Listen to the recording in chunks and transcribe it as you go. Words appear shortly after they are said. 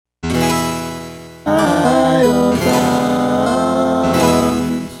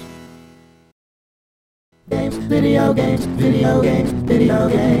video games, video games, video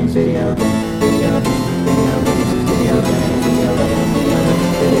games, video games, video games, video games, video games,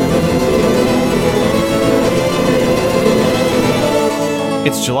 video games.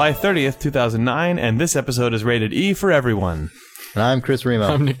 It's July 30th, 2009, and this episode is rated E for everyone. And I'm Chris Remo.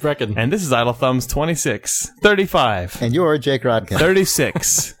 I'm Nick Brecken. And this is Idle Thumbs 26, 35, And you're Jake Rodkin.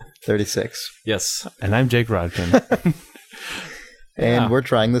 36. 36. Yes. And I'm Jake Rodkin. And we're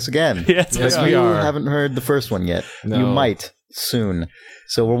trying this again. Yes, we You are. haven't heard the first one yet. No. You might soon.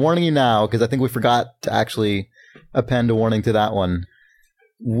 So we're warning you now because I think we forgot to actually append a warning to that one.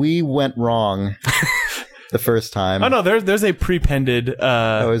 We went wrong the first time. Oh, no, there's a prepended...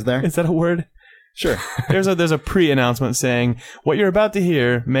 Oh, is there? Is that a word? Sure. There's a pre-announcement saying what you're about to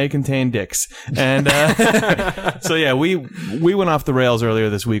hear may contain dicks, and so yeah, we went off the rails earlier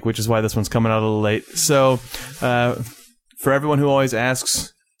this week, which is why this one's coming out a little late. So for everyone who always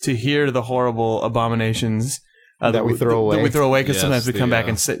asks to hear the horrible abominations That we throw away. because Yes, sometimes we come back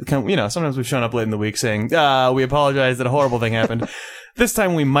and say, sometimes we've shown up late in the week saying we apologize that a horrible thing happened. This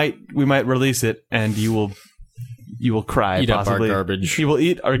time we might release it, and you will cry. Eat up our possibly. garbage. You will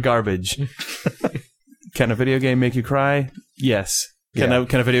eat our garbage. Can a video game make you cry? Yes. Can a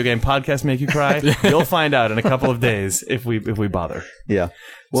video game podcast make you cry? You'll find out in a couple of days if we bother. Yeah.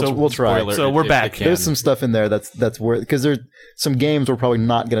 So, We'll try. Spoiler, So we're if back. it can. There's some stuff in there that's worth... Because there's some games we're probably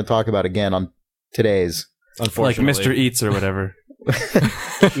not going to talk about again on today's. Like Unfortunately. Mr. Eats or whatever.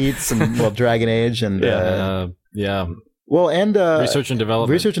 Eats and, Dragon Age and... Yeah. and... Research and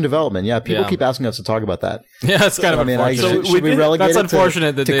development. Research and development. Yeah, people Yeah. keep asking us to talk about that. Yeah, it's kind of I mean, unfortunate. should we did- relegate That's it to-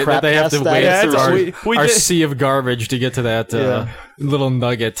 unfortunate that to they have to crap wade status? through Yeah, our, we our did- sea of garbage to get to that little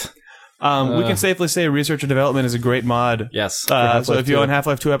nugget. We can safely say Research and Development is a great mod. Yes. So if you own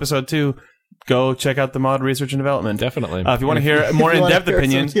Half-Life 2 Episode 2, go check out the mod Research and Development. Definitely. If you want to hear a more If you wanna in-depth hear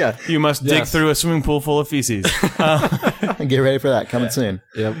opinion, some- you must dig Yes. through a swimming pool full of feces. Get ready for that. Coming soon.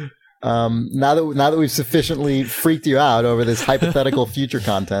 Yep. Now that we've sufficiently freaked you out over this hypothetical future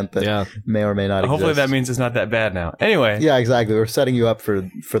content that may or may not exist. Hopefully that means it's not that bad now. Anyway. Yeah, exactly. We're setting you up for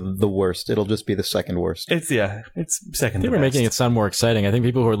the worst. It'll just be the second worst. It's second I think to we're best. making it sound more exciting. I think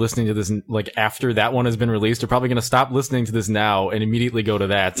people who are listening to this like after that one has been released are probably going to stop listening to this now and immediately go to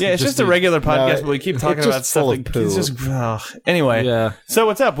that. Yeah, it's just a regular podcast, No, but we keep it's talking just about stuff full of that poo. it's just anyway. Yeah. So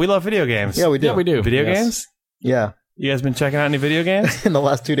what's up? We love video games. Yeah, we do. Yeah, we do. Video Yes. games? Yeah. You guys been checking out any video games? In the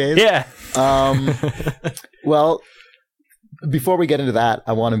last 2 days. Yeah. Well, before we get into that,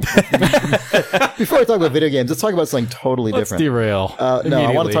 I want to before I talk about video games, let's talk about something totally Let's different. derail. No, I want to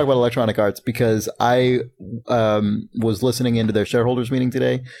immediately. talk about Electronic Arts because I was listening into their shareholders meeting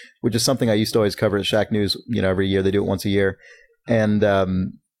today, which is something I used to always cover at Shack News. Every year they do it once a year, and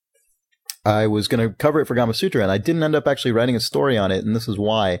I was going to cover it for Gama Sutra, and I didn't end up actually writing a story on it, and this is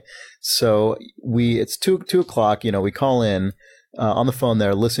why. So it's 2:00. We call in on the phone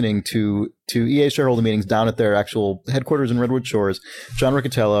there, listening to EA shareholder meetings down at their actual headquarters in Redwood Shores. John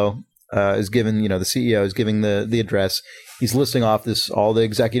Riccatello is giving, the CEO is giving the address. He's listing off all the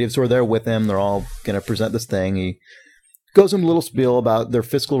executives who are there with him. They're all going to present this thing. He goes in a little spiel about their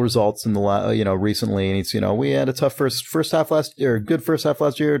fiscal results in the recently, and he's we had a tough first half last year, good first half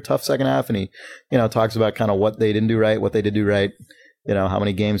last year, tough second half, and he talks about kind of what they didn't do right, what they did do right, how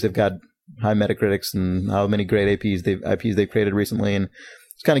many games they've got high Metacritics and how many great IPs they've created recently, and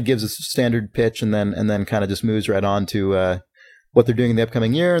just kind of gives a standard pitch, and then kind of just moves right on to what they're doing in the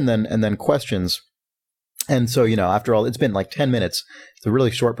upcoming year, and then questions. And so after all, it's been like 10 minutes. It's a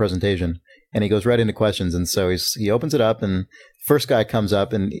really short presentation. And he goes right into questions. And so he opens it up, and first guy comes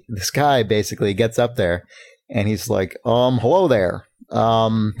up, and this guy basically gets up there and he's like, hello there.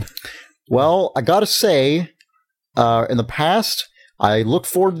 Well, I got to say, in the past, I looked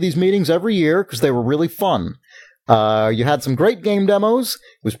forward to these meetings every year because they were really fun. You had some great game demos.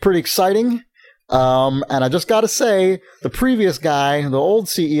 It was pretty exciting. And I just got to say, the previous guy, the old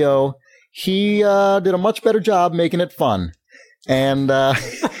CEO, he did a much better job making it fun. And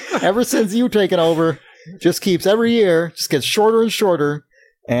ever since you've taken over, just keeps every year, just gets shorter and shorter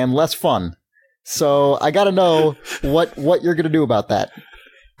and less fun. So I got to know what you're going to do about that.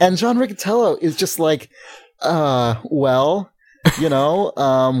 And John Riccatello is just like,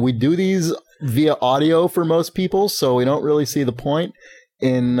 we do these via audio for most people, so we don't really see the point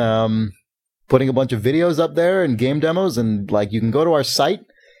in putting a bunch of videos up there and game demos. And you can go to our site,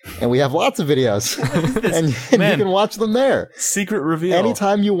 and we have lots of videos, and you can watch them there. Secret reveal.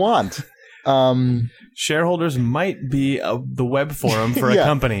 Anytime you want. Shareholders might be the web forum for a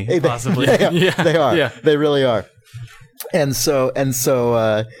company, possibly. They are. Yeah. They really are. And so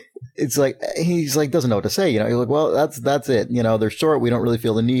it's like he's like doesn't know what to say. You're like, well, that's it. They're short. We don't really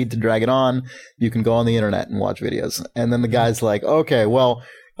feel the need to drag it on. You can go on the internet and watch videos. And then the guy's like, okay, well,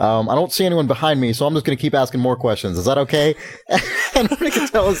 I don't see anyone behind me, so I'm just going to keep asking more questions. Is that okay? And Rick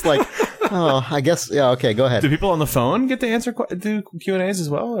Attell is like, oh, I guess, yeah, okay, go ahead. Do people on the phone get to answer do Q&As as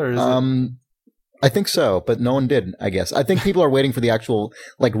well, or is it? I think so, but no one did, I guess. I think people are waiting for the actual,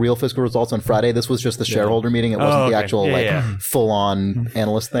 real fiscal results on Friday. This was just the shareholder meeting. It wasn't the actual, full-on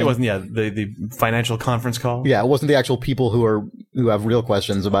analyst thing. It wasn't, the financial conference call? Yeah, it wasn't the actual people who have real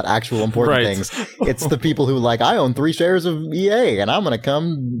questions about actual important things. It's the people who, I own 3 shares of EA, and I'm going to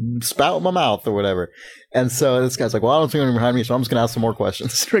come spout my mouth or whatever. And so this guy's like, well, I don't see anyone behind me, so I'm just going to ask some more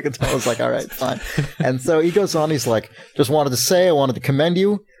questions. Rick Attell was like, all right, fine. And so he goes on, he's like, just wanted to say I wanted to commend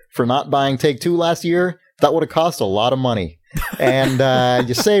you for not buying Take-Two last year. That would have cost a lot of money. And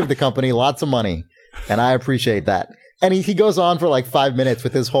you saved the company lots of money. And I appreciate that. And he goes on for 5 minutes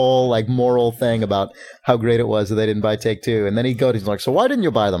with his whole moral thing about how great it was that they didn't buy Take-Two. And then he's like, so why didn't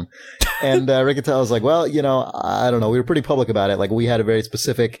you buy them? And Rick Attell was like, well, I don't know. We were pretty public about it. We had a very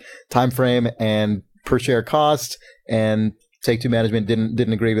specific time frame and per share cost, and Take-Two management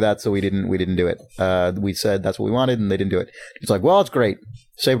didn't agree with that, so we didn't do it. We said that's what we wanted, and they didn't do it. He's like, well, it's great.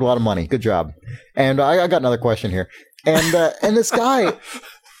 Saved a lot of money. Good job. And I got another question here. And this guy,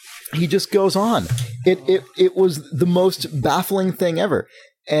 he just goes on. It was the most baffling thing ever.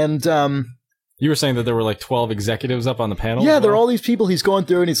 And you were saying that there were 12 executives up on the panel? Yeah, there are all these people he's going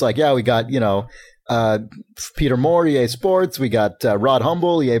through, and he's like, yeah, we got, Peter Moore, EA Sports, we got Rod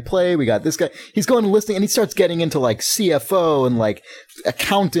Humble, EA Play, we got this guy. He's going and listing, and he starts getting into CFO and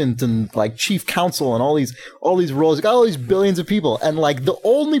accountant and chief counsel and all these roles. He got all these billions of people, and the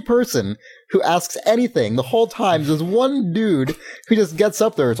only person who asks anything the whole time is this one dude who just gets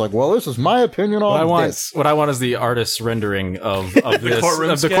up there. It's like, well, this is my opinion on this. What I want is the artist's rendering of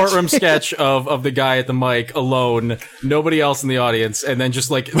this, the courtroom sketch of the guy at the mic alone, nobody else in the audience, and then just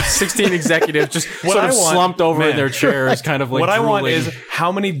 16 executives just slumped over in their chairs, kind of what drooling. I want is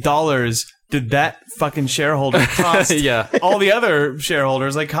how many dollars did that fucking shareholder cost all the other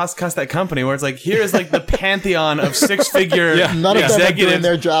shareholders, cost that company, where it's here's the pantheon of 6-figure None of them are doing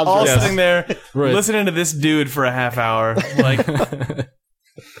their jobs all sitting there listening to this dude for a half hour.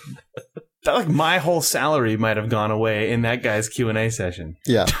 That, my whole salary might have gone away in that guy's Q&A session.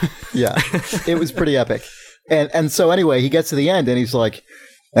 Yeah. It was pretty epic. And so anyway, he gets to the end and he's like,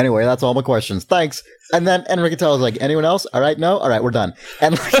 anyway, that's all my questions. Thanks. And then Rick Attell was like, anyone else? All right, no? All right, we're done.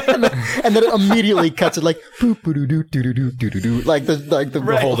 And then it immediately cuts it the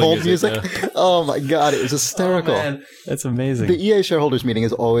whole music. Yeah. Oh my God, it was hysterical. Oh, man. That's amazing. The EA shareholders meeting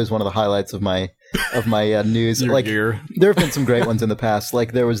is always one of the highlights of my news. There have been some great ones in the past.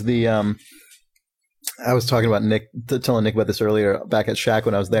 There was the I was talking about telling Nick about this earlier back at Shack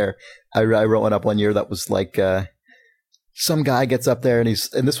when I was there. I wrote one up one year that was some guy gets up there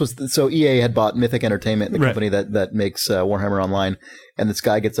so EA had bought Mythic Entertainment, the company that makes Warhammer Online, and this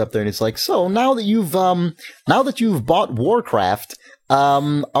guy gets up there and he's like, so now that you've bought Warcraft,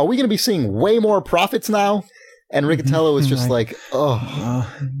 are we going to be seeing way more profits now? And Rick Attell was just no,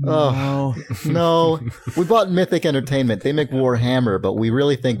 we bought Mythic Entertainment. They make Warhammer, but we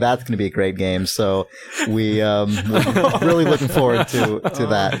really think that's going to be a great game. So we're really looking forward to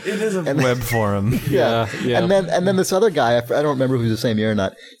that. It is a web forum. Yeah. And then this other guy, I don't remember if he was the same year or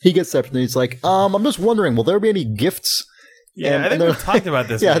not. He gets up and he's like, I'm just wondering, will there be any gifts? Yeah, I think we've talked about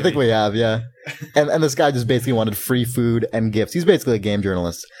this. Yeah, maybe. I think we have, yeah. And this guy just basically wanted free food and gifts. He's basically a game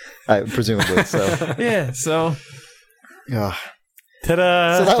journalist, presumably. So yeah, so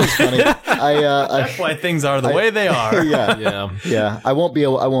ta-da! So that was funny. That's why things are the way they are. Yeah. I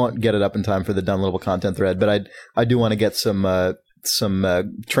won't get it up in time for the downloadable content thread, but I do want to get some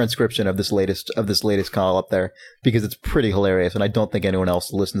transcription of this latest call up there because it's pretty hilarious, and I don't think anyone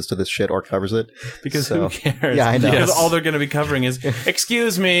else listens to this shit or covers it. Because who cares? Yeah, I know. Because all they're going to be covering is,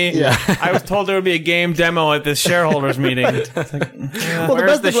 excuse me, I was told there would be a game demo at this shareholders meeting. It's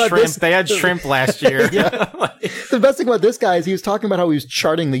where's the shrimp? They had shrimp last year. The best thing about this guy is he was talking about how he was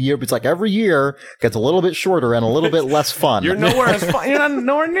charting the year, but it's every year gets a little bit shorter and a little bit less fun. You're nowhere not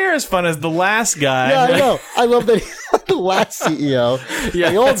nowhere near as fun as the last guy. Yeah, I know. I love that he's the last CEO.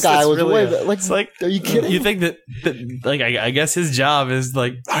 Yeah, the old guy was really way it's are you kidding? You think that I guess his job is all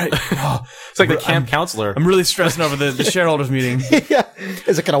right, it's like the camp counselor. I'm really stressing over the shareholders meeting. Yeah,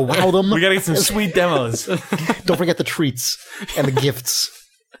 is it going to wow them? We got to get some sweet demos. Don't forget the treats and the gifts.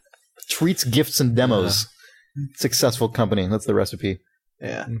 Treats, gifts, and demos. Successful company. That's the recipe.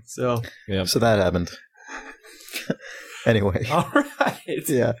 Yeah. So that happened. Anyway. All right.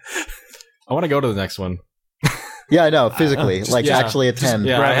 Yeah. I want to go to the next one. Yeah, I know. Physically, actually attend.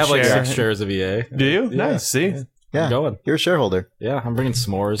 I have like share. 6 shares of EA. Do you? Nice. See. Yeah, I'm going. You're a shareholder. Yeah, I'm bringing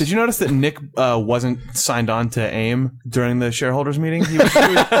s'mores. Did you notice that Nick wasn't signed on to AIM during the shareholders meeting?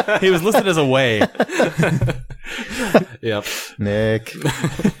 He was listed as away. Yep. Nick.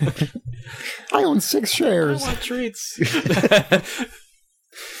 I own 6 shares. I want treats.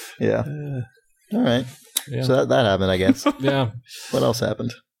 Yeah. All right. Yeah. So that happened, I guess. Yeah. What else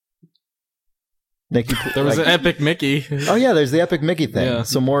happened? Nick, There was an Epic Mickey. Oh yeah, there's the Epic Mickey thing. Yeah.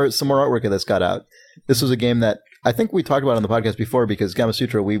 Some more artwork of this got out. This was a game that I think we talked about on the podcast before because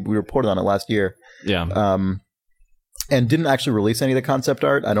Gamasutra, we reported on it last year. Yeah. And didn't actually release any of the concept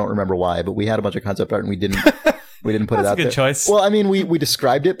art. I don't remember why, but we had a bunch of concept art and we didn't put it out there. That's a good choice. Well, I mean, we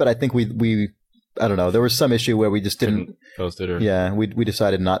described it, but I think we I don't know. There was some issue where we just didn't post it, or yeah, we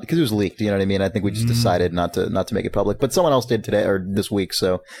decided not because it was leaked. You know what I mean? I think we just decided not to make it public. But someone else did today or this week.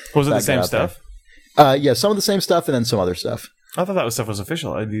 So was it the same stuff? Yeah, some of the same stuff and then some other stuff. I thought that stuff was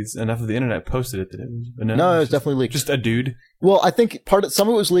official. Enough of the internet posted it that it was. No, it was definitely leaked. Just a dude. Well, I think some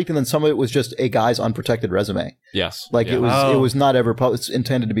of it was leaked, and then some of it was just a guy's unprotected resume. Yes, like it was not ever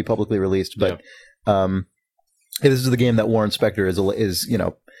intended to be publicly released. But this is the game that Warren Spector is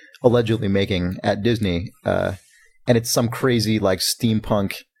allegedly making at Disney, and it's some crazy like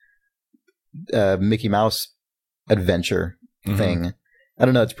steampunk Mickey Mouse adventure thing. I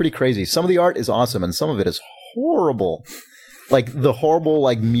don't know. It's pretty crazy. Some of the art is awesome, and some of it is horrible. Like the horrible,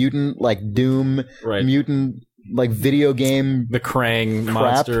 like mutant, like Doom, mutant, like video game. The Krang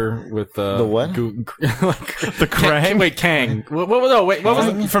monster with the what? The Krang? Wait, Kang. What was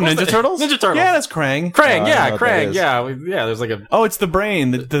it? From Ninja Turtles? Ninja Turtles. Yeah, that's Krang. Krang, Krang. Yeah, there's like a... Oh, it's the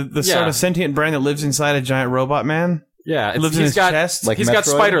brain. The sort of sentient brain that lives inside a giant robot man? Yeah. It lives in his chest? Like he's Metroid? got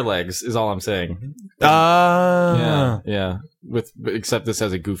spider legs, is all I'm saying. Yeah. Except this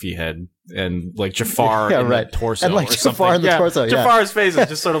has a goofy head and like Jafar in the torso, and like or Jafar something. in the torso. Yeah. Jafar's face is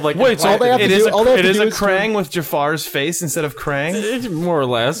just sort of like wait. So it is a do Krang with Jafar's face instead of Krang, more or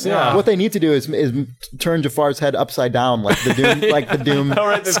less. Yeah. What they need to do is turn Jafar's head upside down, like the Doom, like the Doom. All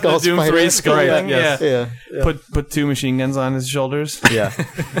right, the skull Doom spider. 3 skull thing. Yeah. Put 2 machine guns on his shoulders. Yeah.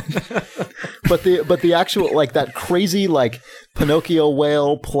 But the actual like that crazy like Pinocchio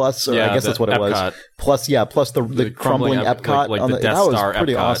whale plus, or I guess that's what it was. Plus the crumbling Epcot like on the Death that was Star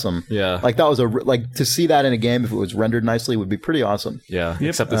pretty Epcot. awesome. Yeah, like that was like to see that in a game if it was rendered nicely would be pretty awesome. Yeah,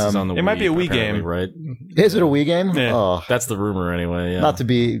 except this is on the Wii. It might be a Wii game, right? Is it a Wii game? Yeah. Oh, that's the rumor anyway. Yeah. Not to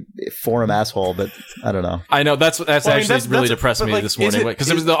be forum asshole, but I don't know. I know that's really depressed me like, this morning because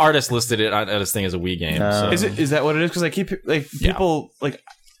it was the artist listed it on his thing as a Wii game. So. Is that what it is? Because I keep like people like.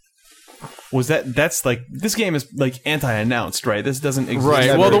 Was that's like this game is like anti-announced, right? This doesn't exist. Right.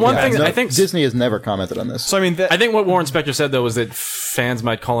 Never, well, the one thing I think Disney has never commented on this. So I mean, I think what Warren Spector said though was that fans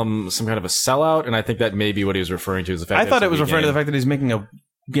might call him some kind of a sellout, and I think that may be what he was referring to as the fact. I thought it was referring to the fact that he's making a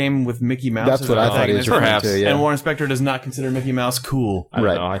game with Mickey Mouse. That's what I thought he was referring to. Yeah. And Warren Spector does not consider Mickey Mouse cool. I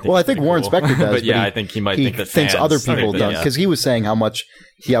don't know. I think Warren Spector does. But I think he might think that thinks fans other people don't, because he was saying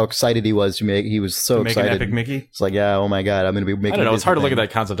how excited he was to make. He was so excited. Make an Epic Mickey. It's like, oh my god, I'm going to be making. I don't know. It's hard to look at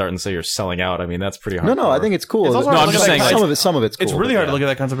that concept art and say you're selling out. I mean, that's pretty hard. No, I think it's cool. It's also I'm just saying some of it's cool. It's really hard to look at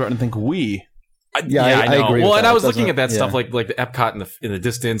that concept art and think we. I know. Agree. Well, and I was looking at that stuff like the Epcot in the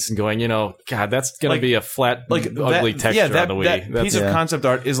distance and going, God, that's going to be a flat, ugly texture on the Wii. That piece of concept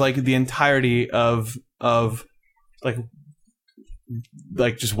art is like the entirety of like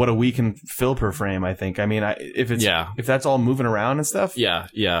just what a Wii can fill per frame. I think. I mean, if that's all moving around and stuff. Yeah.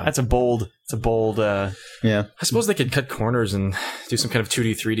 That's a bold. Yeah. I suppose they could cut corners and do some kind of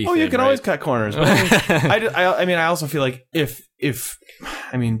 2D, 3D. Oh, thing, you can always cut corners. But I also feel like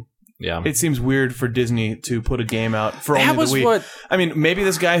yeah, it seems weird for Disney to put a game out for only the Wii. I mean, maybe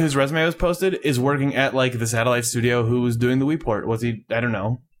this guy whose resume was posted is working at like the satellite studio who was doing the Wii port. Was he? I don't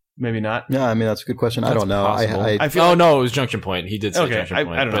know. Maybe not. Yeah, I mean that's a good question. I don't know. I feel no, it was Junction Point. He did say Junction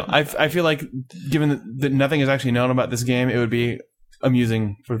Point. I don't know. I feel like given that nothing is actually known about this game, it would be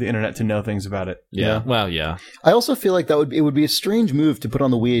amusing for the internet to know things about it. Yeah. Well, yeah. I also feel like it would be a strange move to put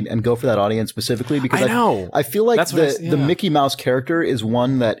on the Wii and go for that audience specifically because I feel like the Mickey Mouse character is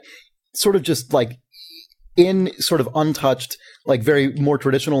one that sort of just like in sort of untouched, like very more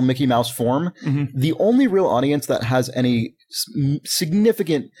traditional Mickey Mouse form. Mm-hmm. The only real audience that has any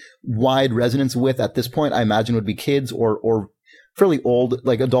significant wide resonance with at this point, I imagine, would be kids or fairly old,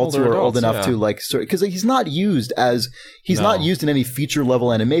 like adults who are old enough to like, because he's not used not used in any feature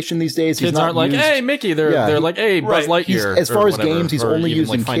level animation these days. Kids aren't like, hey, Mickey. They're like, hey, Buzz Lightyear. As far as games, he's only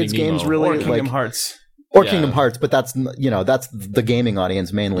used in kids games, really, or Kingdom Hearts. Or Kingdom Hearts, but that's the gaming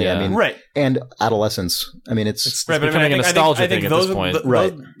audience mainly. I mean, and adolescents. I mean, it's becoming a nostalgia thing at this point.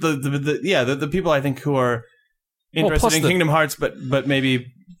 The people I think who are interested in Kingdom Hearts, but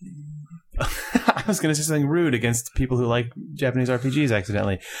maybe I was going to say something rude against people who like Japanese RPGs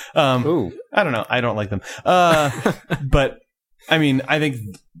accidentally. Ooh. I don't know. I don't like them. But I mean, I think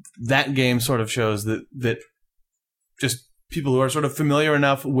that game sort of shows that just people who are sort of familiar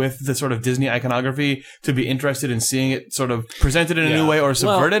enough with the sort of Disney iconography to be interested in seeing it sort of presented in a new way or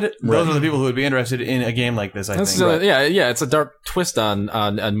subverted. Those are the people who would be interested in a game like this, I think. Yeah, it's a dark twist on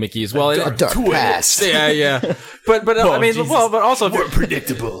Mickey as well. A dark past. Yeah. But I mean, Jesus. But also more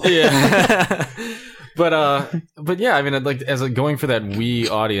predictable. Yeah. But yeah, I mean, like as going for that Wii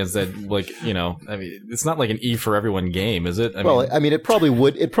audience, that like I mean, it's not like an E for everyone game, is it? I mean, it probably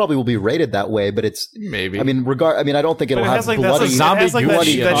will be rated that way, but it's maybe. I mean, I don't think it'll have like bloody zombie, that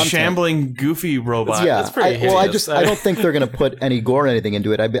content. shambling, goofy robot. Yeah, that's pretty hideous. I don't think they're going to put any gore or anything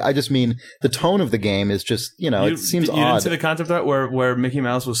into it. I just mean the tone of the game is just it seems odd. You didn't see the concept art where Mickey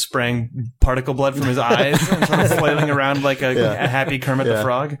Mouse was spraying particle blood from his eyes and sort of flailing around like a happy Kermit the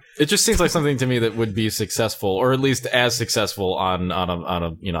Frog. It just seems like something to me that would be successful, or at least as successful on a on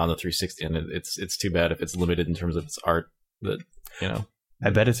the 360, and it's too bad if it's limited in terms of its art. That I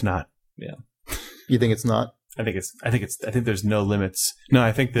bet it's not. Yeah, you think it's not? I think there's no limits. No,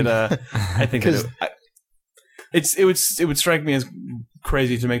 I think that it would strike me as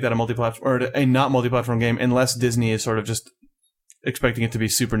crazy to make that a multi-platform or a not multi-platform game unless Disney is sort of just expecting it to be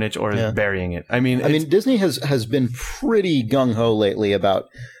super niche or burying it. I mean, Disney has been pretty gung ho lately about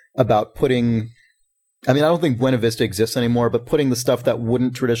putting. I mean, I don't think Buena Vista exists anymore, but putting the stuff that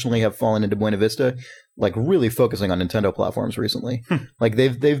wouldn't traditionally have fallen into Buena Vista, like really focusing on Nintendo platforms recently. Like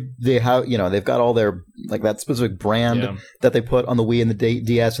they've got all their like that specific brand that they put on the Wii and the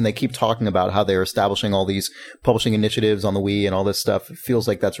DS, and they keep talking about how they're establishing all these publishing initiatives on the Wii and all this stuff. It feels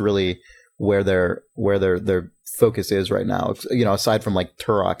like that's really where their focus is right now. Aside from like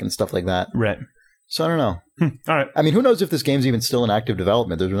Turok and stuff like that. Right. So I don't know. All right. I mean, who knows if this game's even still in active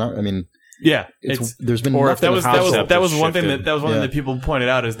development? There's not. I mean. Yeah, there's been that was one thing that that people pointed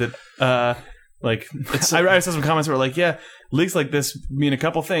out is that I saw some comments that were like, leaks like this mean a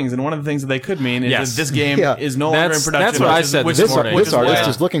couple things, and one of the things that they could mean is that this game is no longer in production. That's what I said this morning. This artist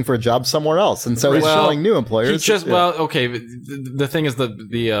is looking for a job somewhere else, and so he's showing new employers. The thing is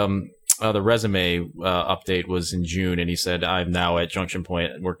the resume update was in June, and he said, "I'm now at Junction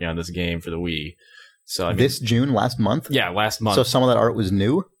Point working on this game for the Wii." So this June, last month. Yeah, last month. So some of that art was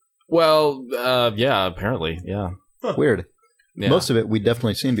new. Well, yeah, apparently, yeah. Huh. Weird. Yeah. Most of it we'd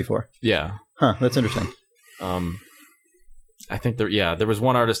definitely seen before. Yeah. Huh, that's interesting. I think there was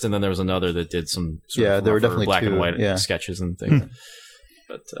one artist and then there was another that did some there were definitely black and white sketches and things.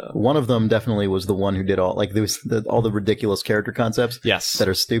 But one of them definitely was the one who did all there was all the ridiculous character concepts that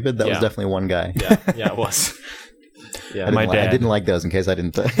are stupid. That was definitely one guy. Yeah, it was. Yeah, I didn't like those. In case I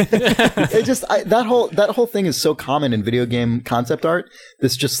didn't, it just that whole thing is so common in video game concept art.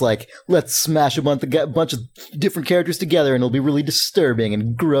 That's just like, let's smash a bunch of different characters together, and it'll be really disturbing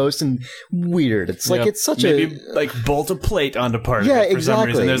and gross and weird. It's like it's such like bolt a plate onto part of it for some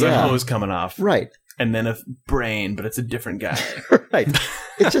reason. There's a hose coming off, right? And then a brain, but it's a different guy, right?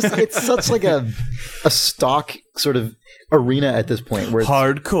 It's such like a stock sort of arena at this point where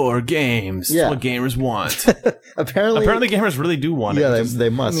hardcore games. That's what gamers want. Apparently gamers really do want it. Yeah, they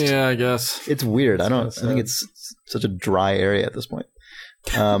must. Yeah, I guess it's weird. I think it's such a dry area at this point.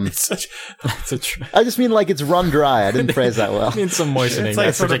 I just mean like it's run dry. I didn't phrase that well. It needs some moistening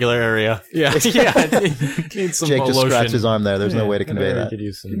that particular area. Yeah, it needs some Jake just scratched his arm there. There's no way to convey that.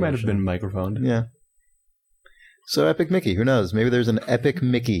 He might have been microphoned. Yeah. So Epic Mickey, who knows? Maybe there's an Epic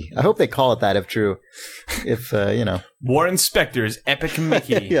Mickey. I hope they call it that if true. If, Warren Spector's Epic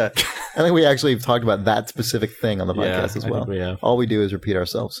Mickey. Yeah. I think we actually talked about that specific thing on the podcast as well. All we do is repeat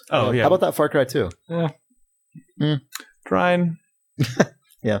ourselves. Oh, yeah. How about that Far Cry 2? Yeah. Trying.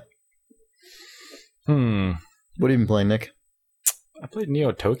 Yeah. What have you been playing, Nick? I played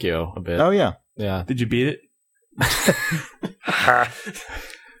Neo Tokyo a bit. Oh, yeah. Yeah. Did you beat it?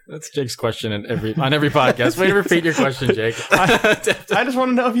 That's Jake's question on every podcast. Wait, repeat your question, Jake. I just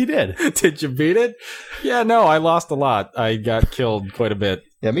want to know if you did. Did you beat it? Yeah, no, I lost a lot. I got killed quite a bit.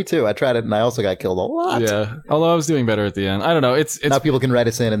 Yeah, me too. I tried it and I also got killed a lot. Yeah, although I was doing better at the end. I don't know. It's now people can write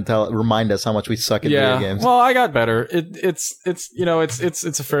us in and remind us how much we suck at video games. Well, I got better. It's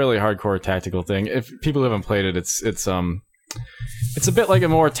a fairly hardcore tactical thing. If people haven't played it, it's a bit like a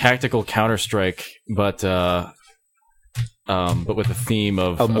more tactical Counter-Strike, but with a theme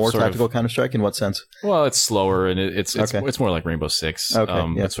of more tactical Counter-Strike. In what sense? Well, it's slower and it's more like Rainbow Six.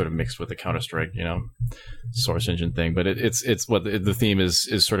 Okay, it's sort of mixed with the Counter-Strike, Source Engine thing. But it's what the theme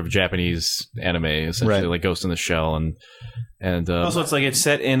is sort of Japanese anime, essentially, like Ghost in the Shell and also it's like it's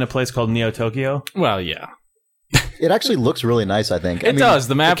set in a place called Neo Tokyo. Well, yeah. It actually looks really nice, I think. It does.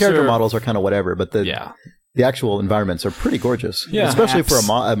 The maps, the character models are kind of whatever, but the actual environments are pretty gorgeous. Yeah, especially for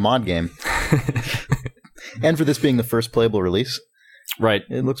a mod game. And for this being the first playable release. Right.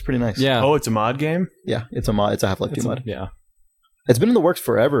 It looks pretty nice. Yeah. Oh, it's a mod game? Yeah, it's a mod. It's a Half-Life 2 mod. Yeah. It's been in the works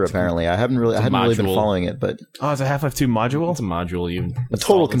forever, apparently. I hadn't really been following it, but it's a Half-Life 2 module? It's a module. A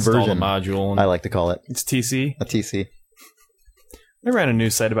total conversion module. I like to call it. It's TC? A TC. I ran a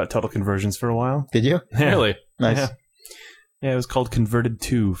news site about total conversions for a while. Did you? Really? Nice. Yeah, it was called Converted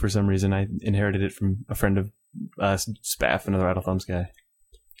 2 for some reason. I inherited it from a friend of Spaff, another Idle Thumbs guy.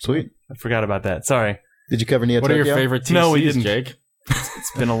 Sweet. I forgot about that. Sorry. Did you cover Neo What Tokyo? are your favorite TCs, No, we didn't. Jake?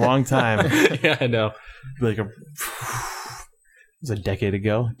 It's been a long time. Yeah, I know. It was a decade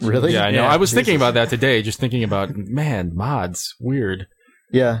ago. Really? Yeah, I know. I was thinking about that today, just thinking about, man, mods. Weird.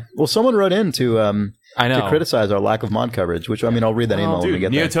 Yeah. Well, someone wrote in to I know. to criticize our lack of mod coverage, which, I mean, I'll read that email when we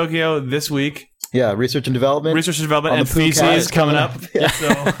get Neo there. Tokyo this week. Yeah, research and development. Research and development On and the Pooh feces Cast coming up. Yeah.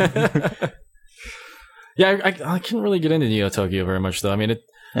 So. Yeah, I couldn't really get into Neo Tokyo very much, though. I mean,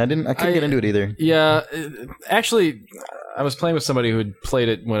 I couldn't get into it either. Yeah, actually, I was playing with somebody who had played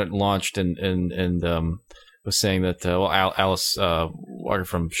it when it launched, and was saying that Alice Walker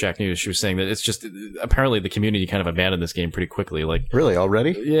from Shack News, she was saying that it's just apparently the community kind of abandoned this game pretty quickly. Like, really,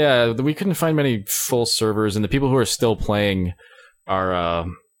 already? Yeah, we couldn't find many full servers, and the people who are still playing are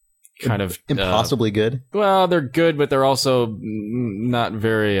kind of impossibly good. Well, they're good, but they're also not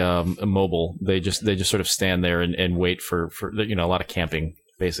very mobile. They just sort of stand there and wait for a lot of camping.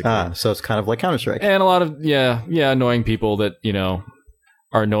 Basically. So it's kind of like Counter-Strike. And a lot of, annoying people that,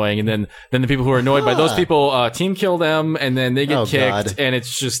 are annoying. And then the people who are annoyed by those people team kill them, and then they get kicked. God. And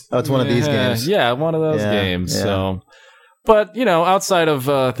it's just... Oh, it's one of these games. Yeah, one of those games. Yeah. So... But, outside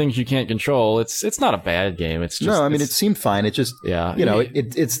of things you can't control, it's not a bad game. It's just... No, I mean, it seemed fine. It just... Yeah.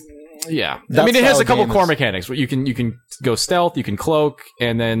 It's... Yeah. I mean, it has a couple core mechanics. You can go stealth, you can cloak,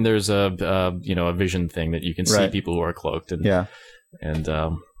 and then there's a vision thing that you can see people who are cloaked. And, yeah. And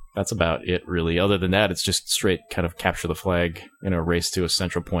that's about it, really. Other than that, it's just straight kind of capture the flag, race to a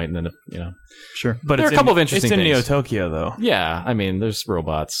central point, and then, Sure. But there are a couple of interesting things. It's in Neo Tokyo, though. Yeah, I mean, there's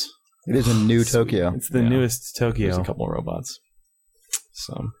robots. It is a new Tokyo. It's the newest Tokyo. There's a couple of robots.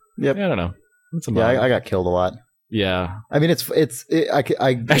 So, yep. Yeah, I don't know. I got killed a lot. Yeah, I mean, it's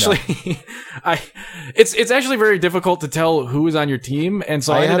actually very difficult to tell who is on your team, and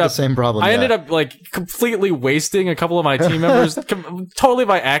so I had the same problem. I ended up like completely wasting a couple of my team members totally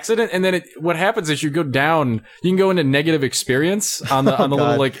by accident, and then what happens is you go down, you can go into negative experience on the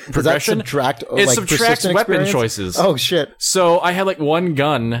little like progression. Does that subtract, it subtracts weapon choices. Oh shit! So I had like one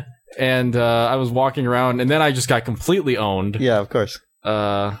gun, and I was walking around, and then I just got completely owned. Yeah, of course.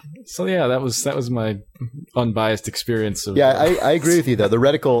 So yeah, that was my unbiased experience of I agree with you though. The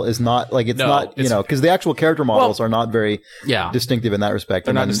reticle is not like not because the actual character models are not very distinctive in that respect.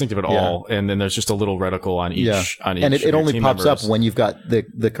 They're not distinctive at all, and then there's just a little reticle on each and it only pops up when you've got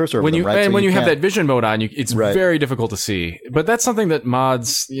the cursor over them, right? And when you have that vision mode on, it's very difficult to see. But that's something that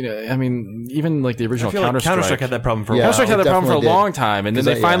mods, I mean, even like the original Counter-Strike had that problem for a while. Counter-Strike had that problem for a long time, and then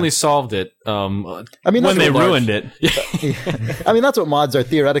they finally solved it. I mean, when they ruined it. I mean, that's what mods are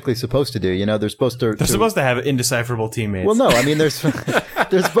theoretically supposed to do. They're supposed to have indecipherable teammates. Well, no, I mean, they're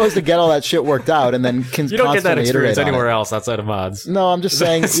supposed to get all that shit worked out and then you don't get that experience anywhere else outside of mods. No, I'm just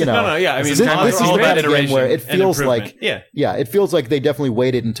saying, No, yeah, I mean, this is all that iteration game where it feels like, it feels like they definitely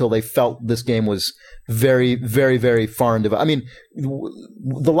waited until they felt this game was very, very, very far into. I mean,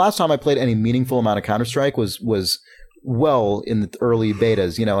 the last time I played any meaningful amount of Counter-Strike was well in the early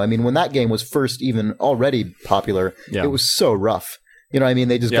betas. I mean, when that game was first even already popular, it was so rough. I mean,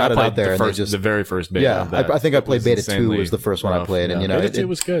 they just got it out there, and the very first beta. Yeah, I think I played beta 2 was the first one I played, and beta 2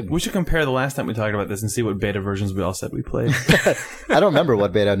 was good. We should compare the last time we talked about this and see what beta versions we all said we played. I don't remember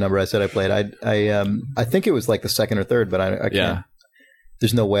what beta number I said I played. I think it was like the second or third, but I can't. Yeah.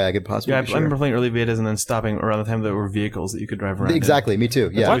 There's no way I could possibly. Yeah, I remember playing early betas and then stopping around the time there were vehicles that you could drive around. Exactly, me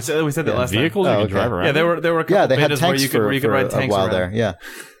too. Yeah, we said that last vehicles time. you could drive around. Yeah, there were a couple they had betas tanks where you could ride tanks a while around. there. Yeah.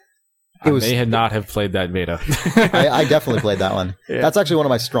 I may not have played that beta. I definitely played that one. Yeah. That's actually one of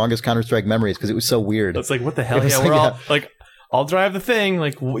my strongest Counter-Strike memories because it was so weird. It's like, what the hell? Yeah, we're all like, I'll drive the thing.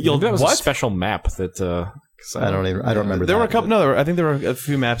 Like, that was a special map that. I don't remember. There were a couple. No, I think there were a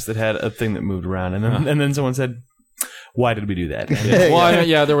few maps that had a thing that moved around, and then someone said, "Why did we do that?"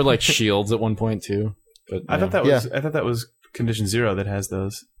 There were like shields at one point too. But I thought that was Condition Zero that has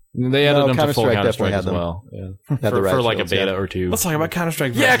those. They added them to full Counter-Strike as well. Yeah. For like a beta or two. Let's talk about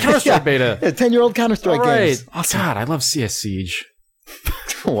Counter-Strike. Yeah, Counter-Strike beta. 10-year-old Counter-Strike games. Oh God, I love CS Siege.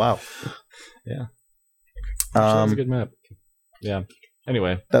 Wow. Yeah. That's a good map. Yeah.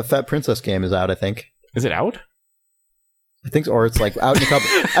 Anyway. That Fat Princess game is out, I think. Is it out? I think so, or it's like out in a couple.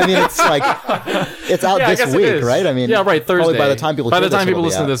 I mean, it's like it's out this week, right? I mean, right, Thursday. Probably by the time people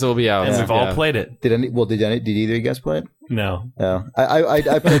listen to this, it'll be out. And we've all played it. Did either of you guys play it? No.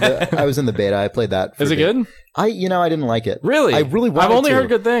 I played I was in the beta. I played that. Is it good? I didn't like it. Really? I really wanted I've only to, heard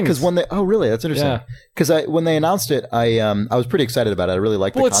good things. Because really? That's interesting. Because when they announced it, I was pretty excited about it. I really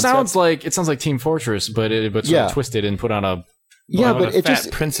liked the concept. It sounds like Team Fortress, but sort of twisted and put on a but it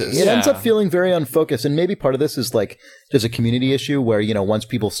just princess. It ends up feeling very unfocused, and maybe part of this is like there's a community issue where once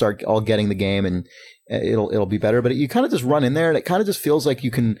people start all getting the game and it'll be better. But you kind of just run in there, and it kind of just feels like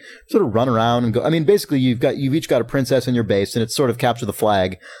you can sort of run around and go. I mean, basically you've each got a princess in your base, and it's sort of capture the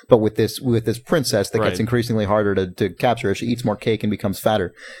flag, but with this princess that gets increasingly harder to capture as she eats more cake and becomes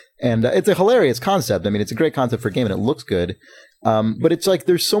fatter. And it's a hilarious concept. I mean, it's a great concept for a game, and it looks good. But it's like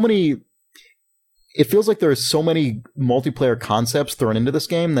there's so many. It feels like there are so many multiplayer concepts thrown into this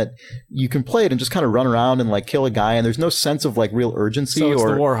game that you can play it and just kind of run around and like kill a guy, and there's no sense of like real urgency. So it's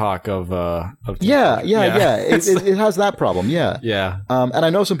or the Warhawk of yeah. It has that problem. Yeah. And I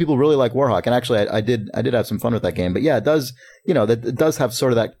know some people really like Warhawk, and actually I did have some fun with that game. But yeah, it does. It does have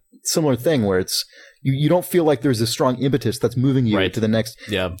sort of that similar thing where it's you don't feel like there's a strong impetus that's moving you to the next.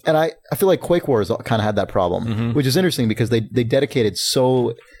 Yeah. And I feel like Quake Wars kind of had that problem, which is interesting because they dedicated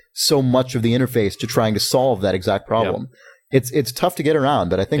so much of the interface to trying to solve that exact problem. Yep. It's tough to get around,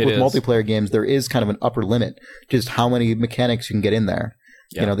 but I think with multiplayer games, there is kind of an upper limit, just how many mechanics you can get in there.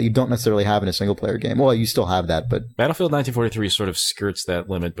 That you don't necessarily have in a single player game. Well, you still have that, but Battlefield 1943 sort of skirts that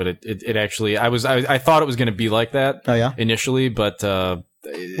limit, but it actually, I thought it was going to be like that initially, but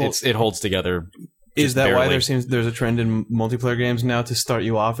it holds together. Is that barely. why there's a trend in multiplayer games now to start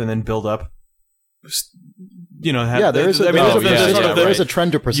you off and then build up? There is a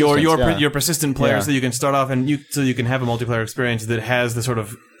trend to persistence. Your persistent player, so you can start off and you can have a multiplayer experience that has the sort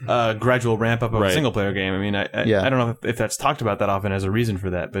of gradual ramp up of a single player game. I mean, I don't know if that's talked about that often as a reason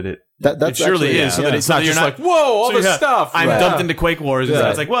for that, but it surely is. So that it's not just like whoa, all this stuff. I'm dumped into Quake Wars. Yeah.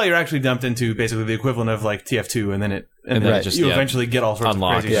 It's like, well, you're actually dumped into basically the equivalent of like TF2, and then you eventually get all sorts of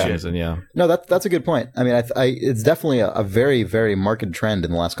crazy shit. And No, that's a good point. I mean, it's definitely a very, very marked trend in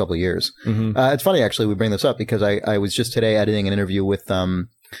the last couple of years. It's funny actually we bring this up because I was just today editing an interview with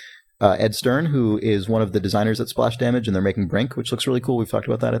Ed Stern, who is one of the designers at Splash Damage, and they're making Brink, which looks really cool. We've talked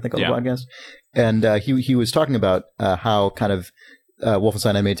about that, I think, on the podcast. And he was talking about how kind of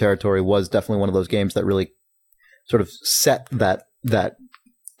Wolfenstein Enemy Territory was definitely one of those games that really sort of set that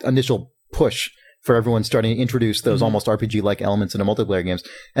initial push for everyone starting to introduce those almost RPG-like elements into multiplayer games.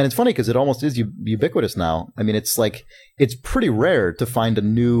 And it's funny because it almost is ubiquitous now. I mean, it's pretty rare to find a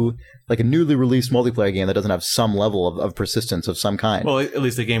newly released multiplayer game that doesn't have some level of persistence of some kind. Well, at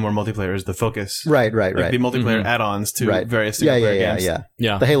least a game where multiplayer is the focus. Right. The multiplayer add-ons to various single player games.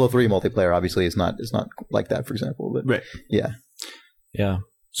 Yeah. The Halo 3 multiplayer obviously is not like that, for example. But Yeah.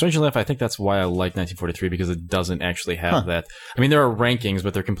 Strangely enough, I think that's why I like 1943, because it doesn't actually have that. I mean, there are rankings,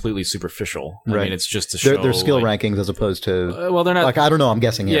 but they're completely superficial. I mean, it's just to show... They're skill rankings as opposed to... well, they're not... Like, I don't know, I'm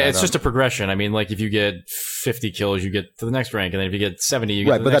guessing here. Yeah, it's just a progression. I mean, like, if you get 50 kills, you get to the next rank, and then if you get 70, you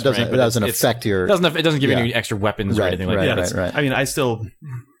get to the next rank. Right, but that doesn't affect your... It doesn't give you any extra weapons or anything like that. Right. I mean, I still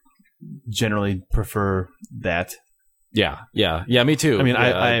generally prefer that. Yeah, me too. I mean,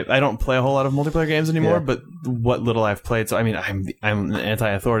 I don't play a whole lot of multiplayer games anymore, but what little I've played, so I mean, I'm an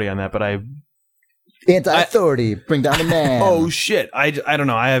anti-authority on that, but anti-authority, bring down the man. Oh shit! I don't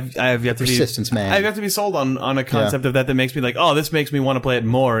know. I have yet to persistence, man. I have yet to be sold on a concept of that makes me like, oh, this makes me want to play it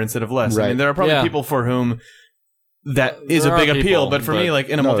more instead of less. Right. I mean, there are probably people for whom that is a big appeal, but for me, like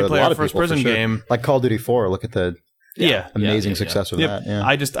in a multiplayer first person game, like Call of Duty 4, look at the amazing success of that. Yeah.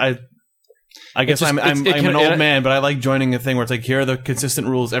 I guess I'm an old man, but I like joining a thing where it's like, here are the consistent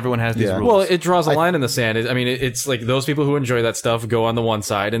rules. Everyone has these rules. Well, it draws a line in the sand. I mean, it's like those people who enjoy that stuff go on the one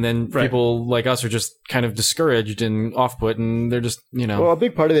side, and then people like us are just kind of discouraged and off-put, and they're just, Well, a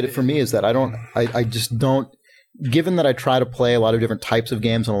big part of it for me is that I just don't. Given that I try to play a lot of different types of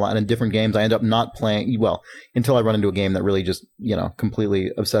games and a lot of different games, I end up not playing until I run into a game that really just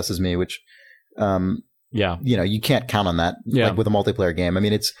completely obsesses me. Which, you can't count on that like with a multiplayer game. I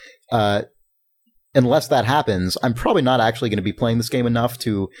mean, it's. Unless that happens, I'm probably not actually going to be playing this game enough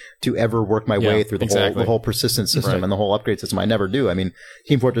to ever work my way through the whole persistence system and the whole upgrade system. I never do. I mean,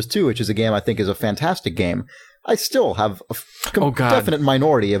 Team Fortress 2, which is a game I think is a fantastic game, I still have a definite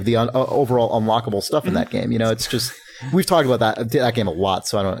minority of the overall unlockable stuff in that game. It's just we've talked about that game a lot,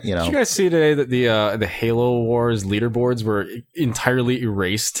 so I don't. Did you guys see today that the Halo Wars leaderboards were entirely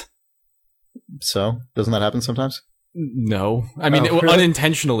erased? So doesn't that happen sometimes? No, I mean really?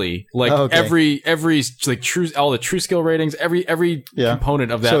 unintentionally. Like every like all the true skill ratings, every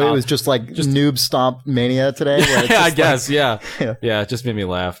component of that. So it was just like noob stomp mania today. Yeah, I guess. Yeah. It just made me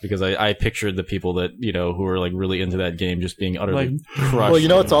laugh because I pictured the people that who were like really into that game just being utterly crushed.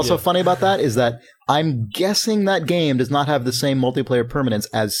 Well, what's also funny about that is that I'm guessing that game does not have the same multiplayer permanence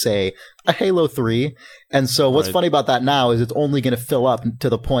as, say, a Halo 3. And so what's funny about that now is it's only going to fill up to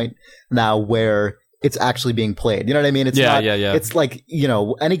the point now where it's actually being played. You know what I mean? It's not. It's like,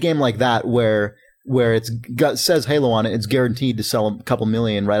 any game like that where says Halo on it, it's guaranteed to sell a couple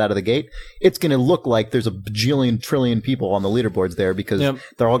million right out of the gate. It's going to look like there's a bajillion trillion people on the leaderboards there because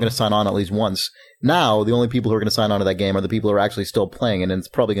they're all going to sign on at least once. Now, the only people who are going to sign on to that game are the people who are actually still playing, and it's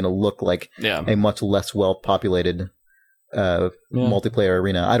probably going to look like a much less well-populated multiplayer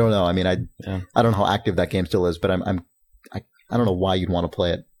arena. I don't know. I mean, I don't know how active that game still is, but I don't know why you'd want to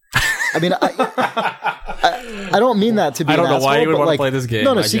play it. I mean, I don't mean that to be. I don't know asshole, why you would want to play this game.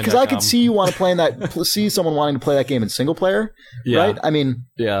 No, see, because I could see you want to play see someone wanting to play that game in single player, right? I mean,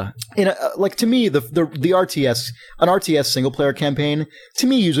 like to me, the RTS, an RTS single player campaign, to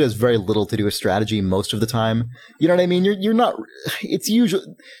me usually has very little to do with strategy most of the time. You know what I mean? You're not. It's usually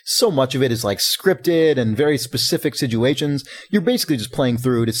so much of it is like scripted and very specific situations. You're basically just playing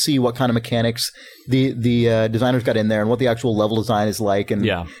through to see what kind of mechanics the designers got in there and what the actual level design is like, and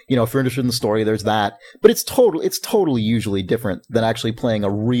if you're interested in the story, there's that. But it's totally usually different than actually playing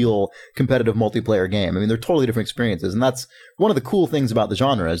a real competitive multiplayer game. I mean, they're totally different experiences, and that's one of the cool things about the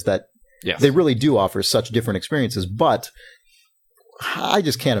genre is that they really do offer such different experiences. But I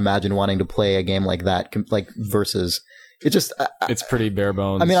just can't imagine wanting to play a game like that, versus. It's pretty bare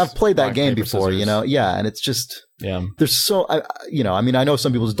bones. I mean, I've played that game before, and it's just, there's so, I mean, I know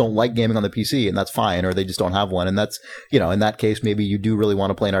some people just don't like gaming on the PC, and that's fine, or they just don't have one, and that's, in that case, maybe you do really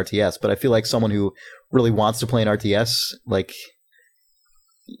want to play an RTS, but I feel like someone who really wants to play an RTS, like,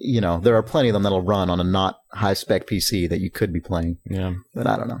 there are plenty of them that'll run on a not high-spec PC that you could be playing. Yeah. But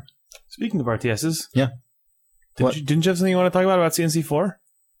I don't know. Speaking of RTSs. Yeah. Didn't you have something you want to talk about CNC4?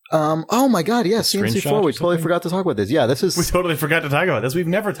 Oh my God, yeah, CNC4. We totally forgot to talk about this. Yeah, we totally forgot to talk about this. We've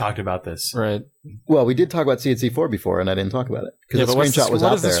never talked about this. Right. Well, we did talk about CNC4 before, and I didn't talk about it because the screenshot was out there.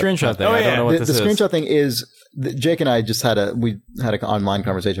 What is the screenshot thing? I don't know what this is. The screenshot thing is Jake and I just had an online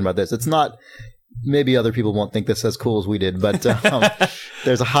conversation about this. It's not. Maybe other people won't think this as cool as we did, but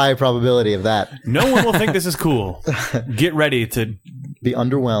there's a high probability of that. No one will think this is cool. Get ready to be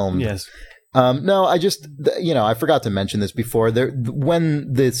underwhelmed. Yes. No, I just, I forgot to mention this before.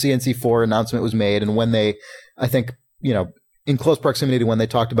 When the CNC4 announcement was made and when they, I think, in close proximity to when they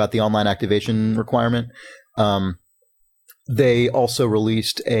talked about the online activation requirement, they also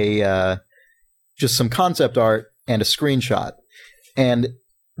released just some concept art and a screenshot. And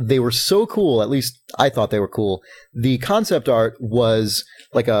they were so cool, at least I thought they were cool. The concept art was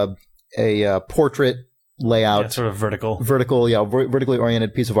like a portrait layout, sort of vertically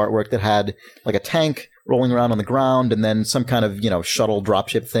oriented piece of artwork that had like a tank rolling around on the ground, and then some kind of shuttle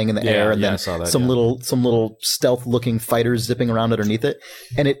dropship thing in the air, and then some little stealth looking fighters zipping around underneath it.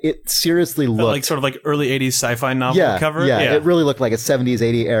 And it seriously looked like sort of like early 80s sci-fi novel cover. Yeah, it really looked like a 70s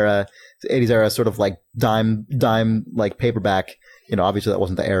 80s era sort of like dime like paperback. Obviously that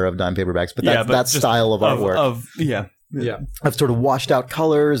wasn't the era of dime paperbacks, but that style of artwork of sort of washed out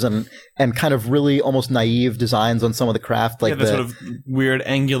colors and kind of really almost naive designs on some of the craft, like the sort of weird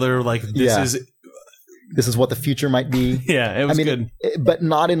angular, like this is what the future might be. Yeah, it was good, but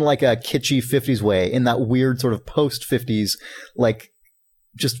not in like a kitschy 50s way, in that weird sort of post 50s, like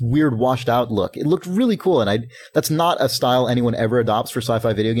just weird washed out look. It looked really cool, and that's not a style anyone ever adopts for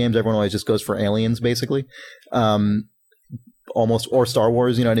sci-fi video games. Everyone always just goes for aliens, basically. Almost, or Star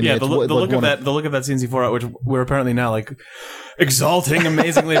Wars, you know what I mean? Yeah, the look of that CNC4 art, which we're apparently now like exalting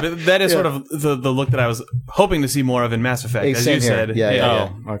amazingly, but that is sort of the look that I was hoping to see more of in Mass Effect, as you said.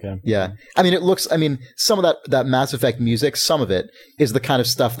 Yeah. Okay. Yeah. I mean, some of that Mass Effect music, some of it is the kind of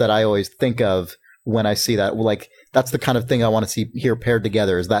stuff that I always think of when I see that. Like, that's the kind of thing I want to hear paired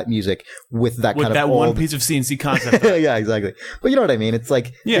together, is that music with that kind of that one piece of CNC concept. Yeah, exactly. But you know what I mean? It's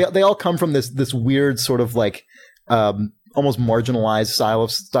like they all come from this weird sort of like almost marginalized style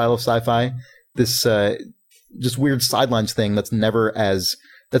of sci-fi. This just weird sidelines thing that's never as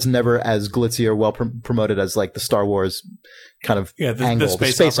glitzy or well promoted as like the Star Wars kind of angle, the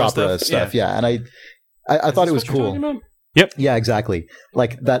space opera stuff. Yeah, and I thought it was cool. Yep. Yeah, exactly.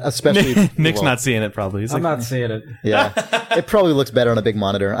 Like that, especially. Nick's not seeing it. Probably. I'm not seeing it. Yeah, it probably looks better on a big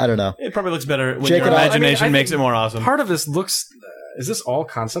monitor. I don't know. It probably looks better when your imagination makes it more awesome. Part of this looks. is this all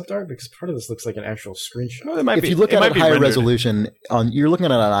concept art? Because part of this looks like an actual screenshot. No, it might If be, you look it at might it be higher rendered. resolution, you're looking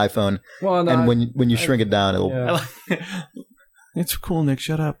at it on an iPhone, Well, and when you shrink it down, it'll. Yeah. It's cool, Nick.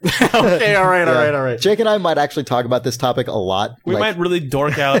 Shut up. Okay, all right. Jake and I might actually talk about this topic a lot. We might really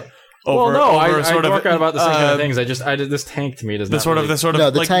dork out. Well, no, I sort of work out about the same kind of things. I did this tank to me does the not sort really, of No,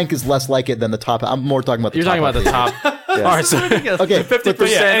 the like, tank is less like it than the top. I'm more talking about the You're top. talking about the top. All right, so Okay,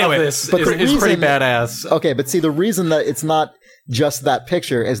 50% anyway, of this but is the pretty reason- badass. Okay, but see, the reason that it's not just that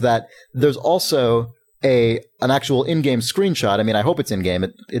picture is that there's also an actual in-game screenshot. I mean, I hope it's in-game.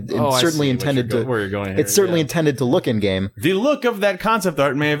 It's certainly intended to. Where you're going? It's certainly intended to look in-game. The look of that concept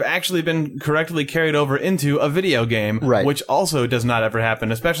art may have actually been correctly carried over into a video game, Right. which also does not ever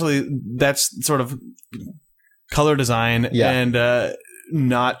happen, especially that's sort of color design and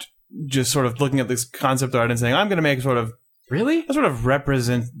not just sort of looking at this concept art and saying, I'm going to make sort of Really? a sort of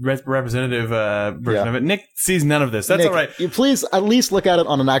representative version Yeah. of it. Nick sees none of this. That's Nick, all right. you please at least look at it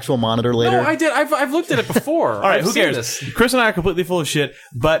on an actual monitor later. No, I did. I've looked at it before. All right, I've who seen cares? This. Chris and I are completely full of shit,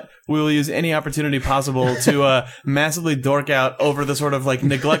 but we will use any opportunity possible to massively dork out over the sort of like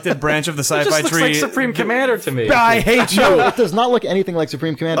neglected branch of the It sci-fi just looks tree. like Supreme Commander to me. I hate you. No, it does not look anything like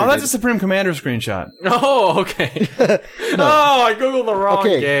Supreme Commander. Oh, that's did. a Supreme Commander screenshot. Oh, okay. Oh, I googled the wrong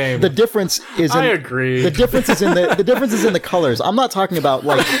Okay, game. the difference is. I agree. The difference is in the difference is in the colors. I'm not talking about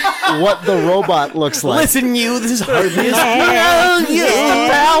like what the robot looks like. Listen, you. This is hardly It's the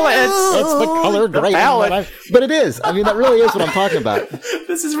balance. It's the color grading. But it is. I mean, that really is what I'm talking about.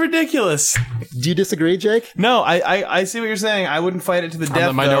 This is ridiculous. Do you disagree, Jake? No, I see what you're saying. I wouldn't fight it to the death.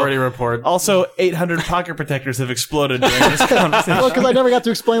 the Minority though. Report. Also, 800 pocket protectors have exploded during this conversation. Well, because I never got to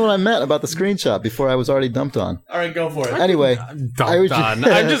explain what I meant about the screenshot before I was already dumped on. All right, go for it. Anyway, I was Done.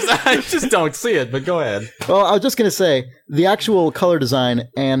 I just don't see it, but go ahead. Well, I was just going to say the actual color design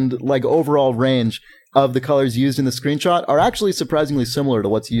and like overall range of the colors used in the screenshot are actually surprisingly similar to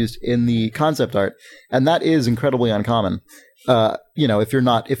what's used in the concept art, and that is incredibly uncommon. If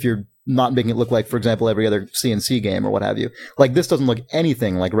you're not making it look like, for example, every other CNC game or what have you. Like this doesn't look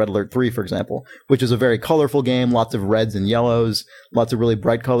anything like Red Alert 3, for example, which is a very colorful game, lots of reds and yellows, lots of really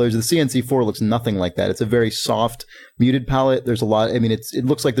bright colors. The CNC 4 looks nothing like that. It's a very soft, muted palette. There's a lot. I mean, it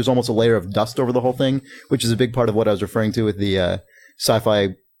looks like there's almost a layer of dust over the whole thing, which is a big part of what I was referring to with the sci-fi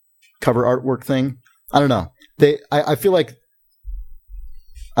cover artwork thing. I don't know. I feel like,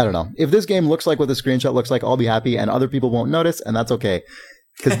 I don't know. If this game looks like what the screenshot looks like, I'll be happy, and other people won't notice, and that's okay.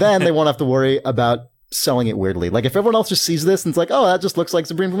 Because then they won't have to worry about selling it weirdly. Like, if everyone else just sees this and it's like, oh, that just looks like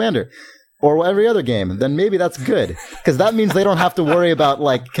Supreme Commander, or every other game, then maybe that's good. Because that means they don't have to worry about,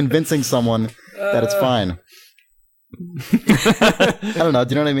 like, convincing someone that it's fine. I don't know.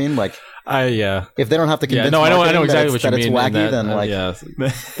 Do you know what I mean? Like, if they don't have to convince I know marketing exactly what you that mean. it's wacky, that, then like, yeah.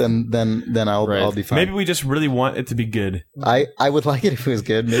 then I'll be fine. Maybe we just really want it to be good. I would like it if it was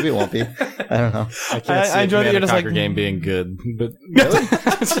good. Maybe it won't be. I don't know. I can't see I a enjoy that Command you're just Conquer like- game being good, but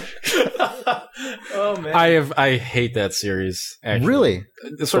Oh man. I hate that series. Actually. Really?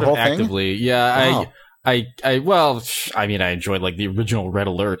 Sort The of whole thing? actively. Yeah, Wow. I enjoyed like the original Red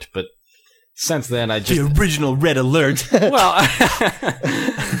Alert, but since then I The just original Red Alert. well,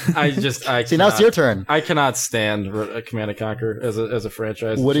 I See, now it's your turn. I cannot stand Command and Conquer as a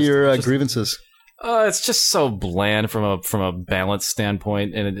franchise. What are It's your just- grievances? It's just so bland from a balance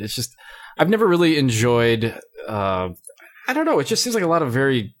standpoint, and it's just I've never really enjoyed. I don't know. It just seems like a lot of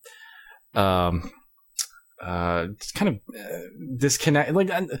very, kind of disconnect. Like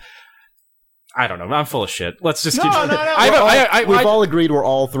I don't know. I'm full of shit. Let's just keep. We've all agreed we're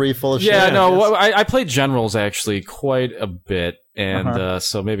all three full of shit. Yeah, no. Yes. Well, I played Generals actually quite a bit, and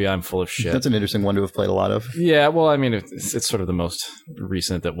so maybe I'm full of shit. That's an interesting one to have played a lot of. Yeah, well, I mean, it's sort of the most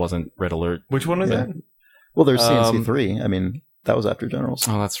recent that wasn't Red Alert. Which one is that? Well, there's CNC 3. I mean, that was after Generals.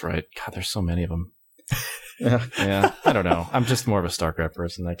 Oh, that's right. God, there's so many of them. Yeah, Yeah, I don't know. I'm just more of a StarCraft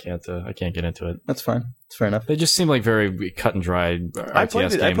person. I can't get into it. that's fine. It's fair enough. They just seem like very cut and dry RTS I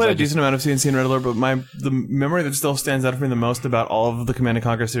played games. a decent amount of CNC and Red Alert, but the memory that still stands out for me the most about all of the Command and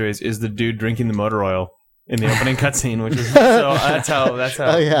Conquer series is the dude drinking the motor oil in the opening cutscene, which is so that's how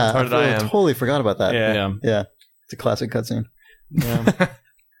Oh yeah, retarded I am. totally forgot about that. Yeah. Yeah. Yeah, it's a classic cutscene. Yeah.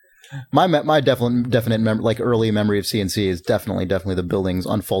 My definite like early memory of CNC is definitely the buildings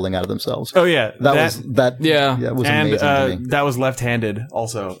unfolding out of themselves. Oh yeah, That was and amazing to me. that was left-handed.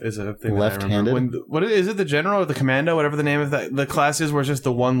 Also, is a thing. Left-handed? That I remember. What is it? The general or the commando, whatever the name of the class is, where it's just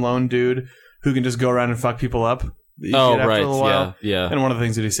the one lone dude who can just go around and fuck people up. that you Oh, get after right. a little while. Yeah. And one of the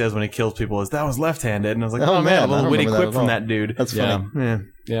things that he says when he kills people is that was left-handed, and I was like, Oh, oh, man, man, a I little don't witty remember that quip at all. from that dude. That's Yeah. funny. Yeah.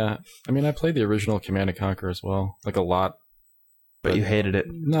 Yeah. I mean, I played the original Command and Conquer as well, like a lot. But you hated it.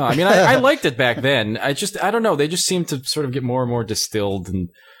 No, I mean, I liked it back then. I don't know. They just seem to sort of get more and more distilled and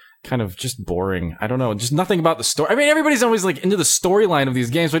kind of just boring. I don't know. Just nothing about the story. I mean, everybody's always like into the storyline of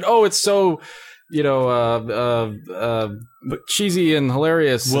these games. Like, oh, it's so, cheesy and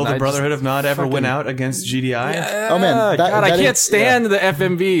hilarious. Will and the Brotherhood of Nod ever win out against GDI? Oh man, God, I can't stand the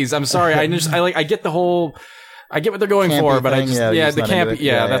FMVs. I'm sorry. I get the whole. I get what they're going Campy for, but thing, the campy.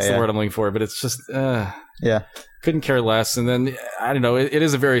 Yeah, that's the word I'm looking for. But it's just. Yeah. Couldn't care less. And then, I don't know, it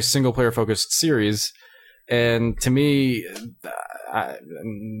is a very single-player focused series. And to me,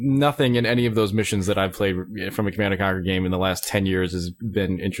 nothing in any of those missions that I've played from a Command & Conquer game in the last 10 years has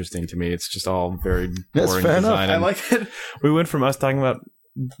been interesting to me. It's just all very boring design. I like it. We went from us talking about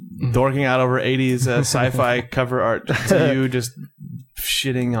dorking out over 80s sci-fi cover art to you just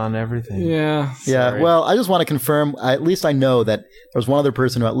shitting on everything. Yeah. Yeah. Well, I just want to confirm, at least I know that there's one other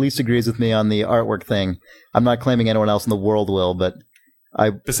person who at least agrees with me on the artwork thing. I'm not claiming anyone else in the world will, but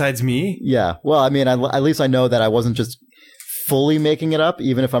besides me? Yeah. Well, I mean, at least I know that I wasn't just fully making it up,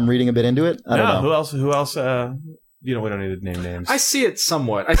 even if I'm reading a bit into it. I don't know. Who else? We don't need to name names. I see it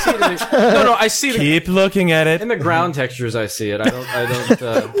somewhat. I see it. I see it. Keep looking at it. In the ground textures, I see it. I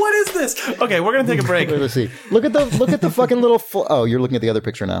don't. What is this? Okay, we're gonna take a break. Let's see. Look at the fucking little. Oh, you're looking at the other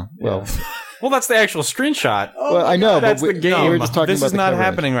picture now. Well. Yeah. Well, that's the actual screenshot. Well, I know, that's but the game. we were just talking this about is not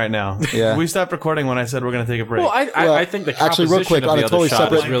happening right now. Yeah. We stopped recording when I said we're going to take a break. Well, I think the actually, real quick, of on the a totally other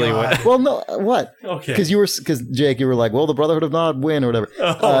shot separate. is really what. Well, no, what? Okay. Because Jake, you were like, well, the Brotherhood of Nod win or whatever.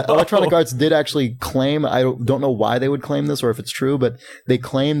 Electronic Arts did actually claim. I don't know why they would claim this or if it's true, but they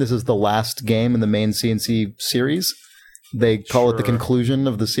claim this is the last game in the main CNC series. They call it the conclusion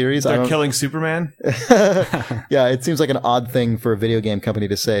of the series. They're killing Superman? Yeah, it seems like an odd thing for a video game company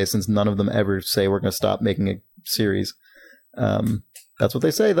to say, since none of them ever say we're going to stop making a series. That's what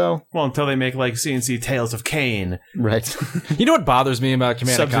they say, though. Well, until they make like CNC Tales of Kane. Right. You know what bothers me about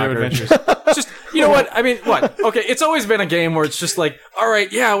Command & Sub-Zero Conquer? Adventures. Just, you know what? I mean, what? Okay, it's always been a game where it's just like, all right,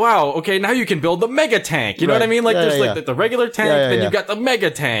 yeah, wow, okay, now you can build the mega tank. You know what I mean? Like, there's like the regular tank, then you've got the mega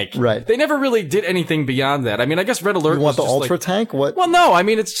tank. Right. They never really did anything beyond that. I mean, I guess Red Alert You want was the just Ultra like, tank? What? Well, no, I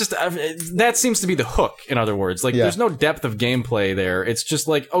mean, it's just, that seems to be the hook, in other words. Like, there's no depth of gameplay there. It's just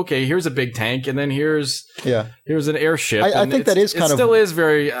like, okay, here's a big tank, and then here's an airship. I think that is kind of... It still is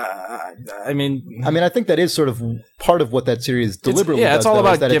very, I mean, I think that is sort of part of what that series deliberately does. It's all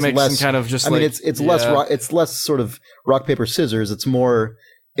about that gimmicks less, and kind of just it's less less sort of rock, paper, scissors. It's more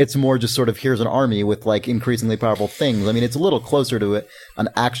just sort of here's an army with like increasingly powerful things. I mean, it's a little closer to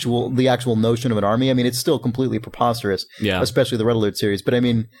the actual notion of an army. I mean, it's still completely preposterous, especially the Red Alert series. But I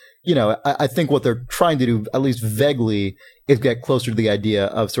mean, you know, I think what they're trying to do, at least vaguely, is get closer to the idea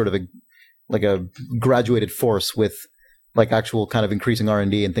of sort of a graduated force with like actual kind of increasing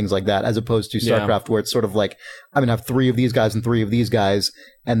R&D and things like that, as opposed to StarCraft, where it's sort of like, I'm going to have 3 of these guys and 3 of these guys.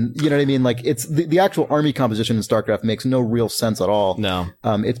 And you know what I mean? Like, it's the actual army composition in StarCraft makes no real sense at all. No.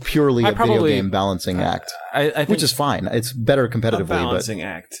 It's purely a video game balancing act, I think which is fine. It's better competitively. A balancing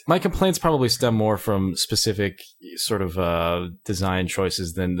act. My complaints probably stem more from specific sort of design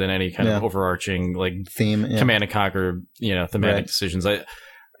choices than any kind of overarching like theme, Command and Conquer, thematic decisions.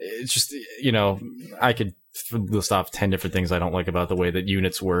 It's just, I could list off 10 different things I don't like about the way that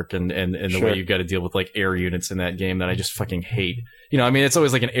units work and the way you've got to deal with like air units in that game that I just fucking hate. I mean, it's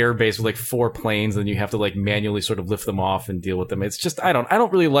always like an air base with like 4 planes and you have to like manually sort of lift them off and deal with them. It's just, I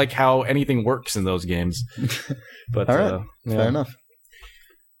don't really like how anything works in those games. But all right. Fair enough.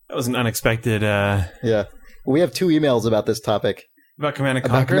 That was an unexpected. Yeah. We have 2 emails about this topic. About Command and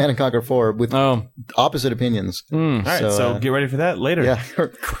Conquer? About Command and Conquer 4 with opposite opinions. All right, so get ready for that later. Yeah.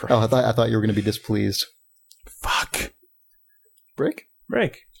 I thought you were going to be displeased. Fuck. Break.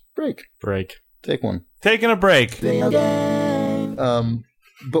 Take one. Taking a break. Video game.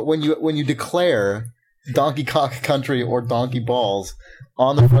 But when you declare Donkey Kong Country or Donkey Balls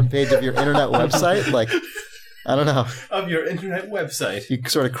on the front page of your internet website, like, I don't know. Of your internet website. You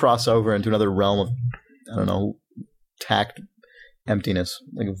sort of cross over into another realm of, I don't know, tact emptiness,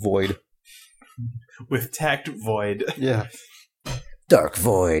 like a void. With tact void. Yeah. Dark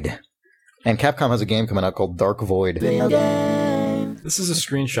Void. And Capcom has a game coming out called Dark Void. Video game. This is a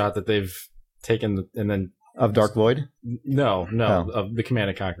screenshot that they've taken and then... Of Dark Void? No, of the Command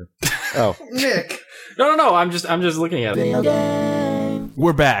and Conquer. Oh. Nick! No, I'm just looking at it. Video game.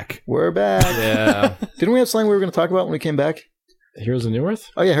 We're back. Yeah. Didn't we have something we were going to talk about when we came back? Heroes of New Earth?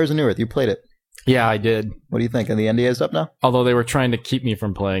 Oh yeah, Heroes of New Earth. You played it. Yeah, I did. What do you think? And the NDA is up now? Although they were trying to keep me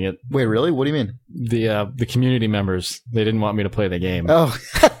from playing it. Wait, really? What do you mean? The community members, they didn't want me to play the game. Oh,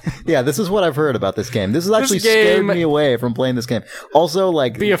 yeah, this is what I've heard about this game. This has actually scared me away from playing this game. Also,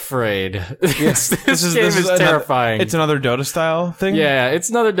 like... Be afraid. This game is terrifying. It's another Dota style thing? Yeah, it's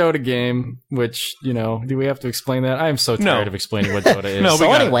another Dota game, which, do we have to explain that? I am so tired of explaining what Dota is.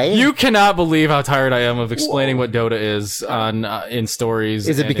 So anyway... You cannot believe how tired I am of explaining what Dota is in stories.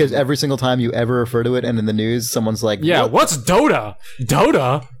 Is it because every single time you ever refer to it and in the news, someone's like... Yeah, what's Dota?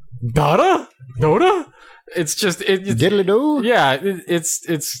 Dota? Dota? Dota? It's just diddly-do? Yeah, it's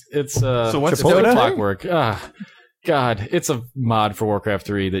so what's Dota? Clockwork. God, it's a mod for Warcraft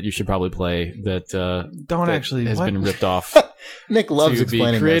 3 that you should probably play that has been ripped off. Nick loves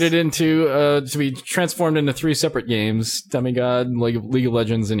explaining to be created into to be transformed into 3 separate games: Demigod, League of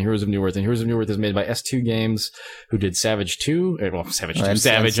Legends, and Heroes of Newerth. And Heroes of Newerth is made by S2 Games, who did Savage 2, Savage and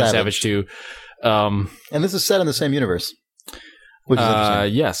Savage 2. And this is set in the same universe, which is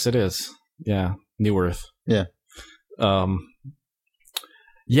interesting. Yes, it is. Yeah, Newerth. Yeah.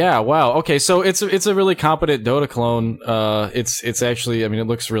 Yeah. Wow. Okay. So it's a really competent Dota clone. It's actually. I mean, it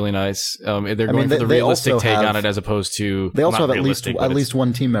looks really nice. They're going for the realistic take on it as opposed to. They also have at least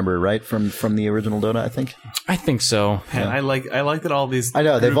one team member, right, from the original Dota. I think. I think so. Man, I like that all these. I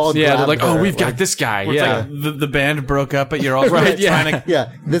know they've all. Yeah, they're like, we've got this guy. Yeah, like the band broke up, but you're all right. Trying to.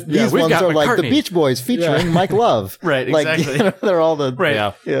 Yeah, these ones are like the Beach Boys featuring Mike Love. Right. Exactly. They're all the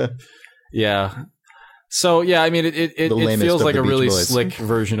right. Yeah. So yeah, I mean, it feels like a really slick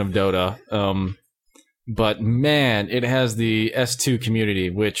version of Dota. But man, it has the S2 community,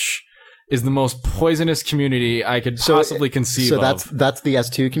 which is the most poisonous community I could possibly conceive of. So that's the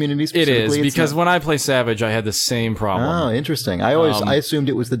S2 community specifically? It is, because when I play Savage, I had the same problem. Oh, interesting. I assumed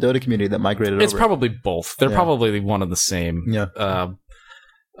it was the Dota community that migrated over. It's probably both. They're probably one of the same. Yeah.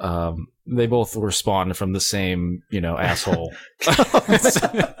 They both were spawned from the same, asshole.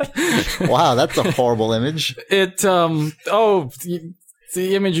 Wow, that's a horrible image.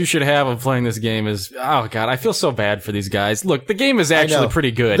 The image you should have of playing this game is, oh god, I feel so bad for these guys. Look, the game is actually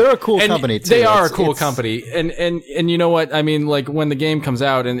pretty good. They're a cool company too. They are a cool company, and you know what? I mean, like when the game comes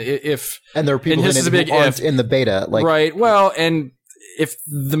out, and there are people who aren't in the beta, like right. Well, and if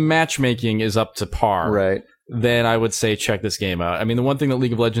the matchmaking is up to par, right, then I would say check this game out. I mean, the one thing that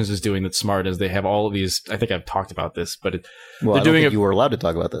League of Legends is doing that's smart is they have all of these. I think I've talked about this, but they're doing it. You were allowed to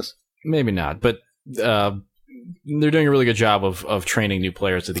talk about this. Maybe not, but. They're doing a really good job of training new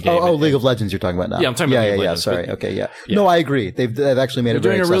players to the game. League of Legends you're talking about now. Yeah, I'm talking about League of Legends. Sorry. Okay, yeah. No, I agree. They've actually made it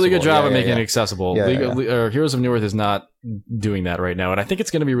very accessible. They're doing a really good job of making it accessible. Yeah, Heroes of Newerth is not doing that right now, and I think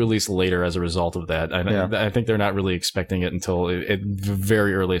it's going to be released later as a result of that. I think they're not really expecting it until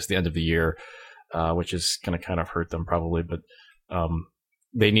very early at the end of the year, which is going to kind of hurt them probably, but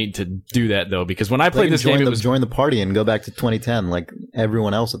they need to do that though, because when I played this game, join the party and go back to 2010 like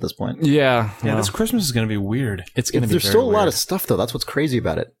everyone else at this point. Yeah. This Christmas is going to be weird. It's going to be. There's still a lot of stuff though. That's what's crazy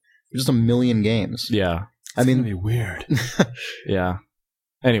about it. There's just a million games. Yeah. It's going to be weird. Yeah.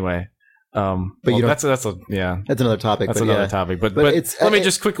 Anyway. That's another topic. That's another topic. But let me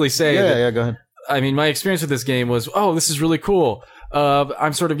just quickly say. Go ahead. I mean, my experience with this game was, this is really cool.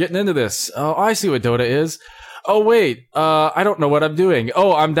 I'm sort of getting into this. Oh, I see what Dota is. Oh, wait, I don't know what I'm doing.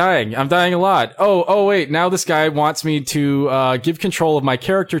 Oh, I'm dying. I'm dying a lot. Oh, wait, now this guy wants me to give control of my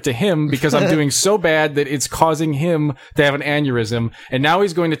character to him because I'm doing so bad that it's causing him to have an aneurysm. And now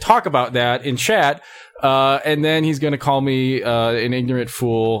he's going to talk about that in chat. And then he's going to call me an ignorant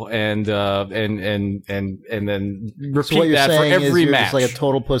fool and then repeat that for every match. Just like a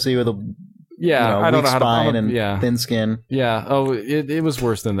total pussy with a I don't know how spine and thin skin. Yeah. Oh, it was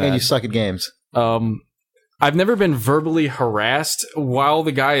worse than that. And you suck at games. I've never been verbally harassed while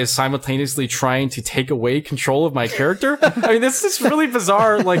the guy is simultaneously trying to take away control of my character. I mean, this is really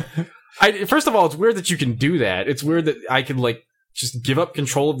bizarre. Like, first of all, it's weird that you can do that. It's weird that I can just give up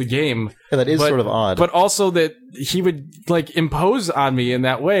control of the game. Yeah, that is sort of odd. But also that he would impose on me in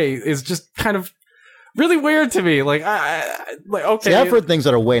that way is just kind of really weird to me. Okay. See, I've heard things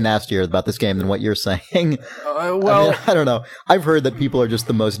that are way nastier about this game than what you're saying. I don't know. I've heard that people are just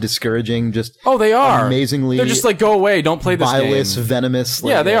the most discouraging. They are amazingly. They're just go away, don't play this vilest, game. Venomous.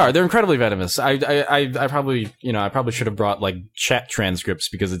 They are. They're incredibly venomous. I probably should have brought chat transcripts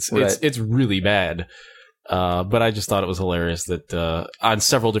because it's really bad. But I just thought it was hilarious that on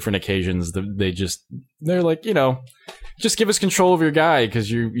several different occasions they're like, just give us control of your guy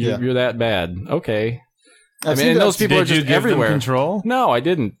because you're that bad. Okay. I mean, and those people are just everywhere. Control? No, I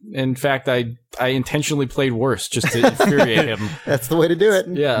didn't. In fact, I intentionally played worse just to infuriate him. That's the way to do it.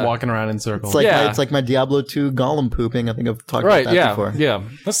 Yeah, walking around in circles. It's like my Diablo 2 golem pooping. I think I've talked about that before. Yeah,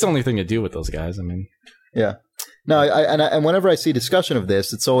 that's the only thing to do with those guys. I mean, yeah. No, and whenever I see discussion of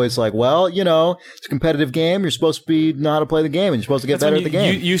this, it's always like, well, it's a competitive game. You're supposed to know how to play the game, and you're supposed to get better at the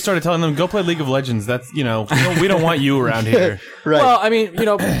game. You started telling them, go play League of Legends. That's, we don't want you around here. Right. Well, I mean,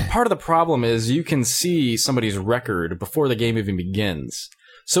 part of the problem is you can see somebody's record before the game even begins.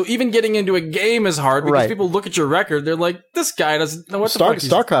 So even getting into a game is hard because people look at your record. They're like, this guy doesn't know what the fuck he's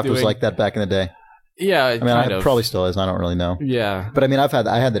StarCraft doing. was like that back in the day. Yeah, I mean, it probably still is. I don't really know. Yeah, but I mean, I had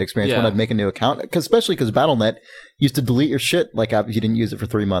that experience when I'd make a new account, especially because Battle.net used to delete your shit like if you didn't use it for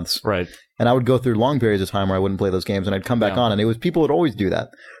 3 months. Right. And I would go through long periods of time where I wouldn't play those games, and I'd come back on, and it was people would always do that.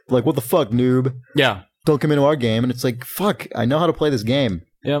 Like, what the fuck, noob? Yeah. Don't come into our game, and it's like, fuck, I know how to play this game.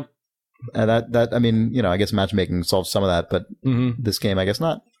 Yep. And that I mean, I guess matchmaking solves some of that, but this game, I guess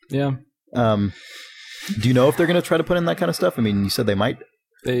not. Yeah. Do you know if they're going to try to put in that kind of stuff? I mean, you said they might.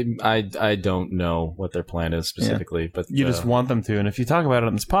 I don't know what their plan is specifically, but you just want them to. And if you talk about it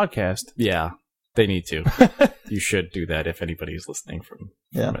on this podcast, they need to. You should do that if anybody's listening from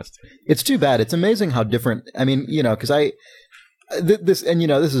us. It's too bad. It's amazing how different. I mean, because this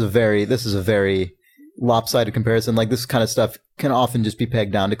is a very lopsided comparison. Like, this kind of stuff can often just be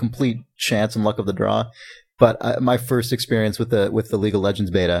pegged down to complete chance and luck of the draw. But my first experience with the League of Legends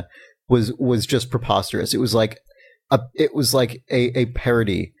beta was just preposterous. It was like a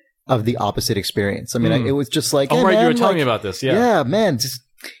parody of the opposite experience. I mean, it was just like, you were telling me about this. Yeah, man. Just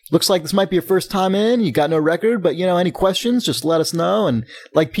looks like this might be your first time in. You got no record, but any questions, just let us know. And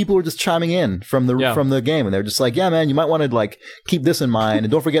like, people were just chiming in from the game, and they're just like, yeah, man, you might want to like keep this in mind,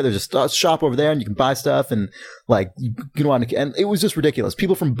 and don't forget there's a shop over there, and you can buy stuff, and like you want to. And it was just ridiculous.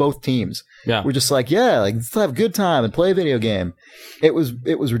 People from both teams were just like, yeah, like let's have a good time and play a video game. It was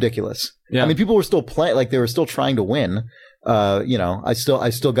ridiculous. Yeah. I mean, people were still playing, like they were still trying to win. I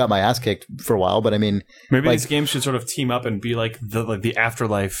still got my ass kicked for a while, but I mean, maybe these games should sort of team up and be like the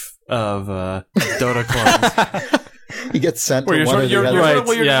afterlife of Dota clones. You get sent where to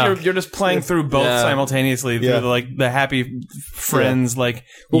you're just playing through both simultaneously through like the happy friends, like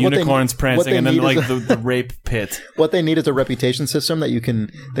unicorns prancing, and then like the rape pit. What they need is a reputation system that you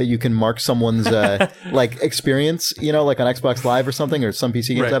can mark someone's like experience, like on Xbox Live or something, or some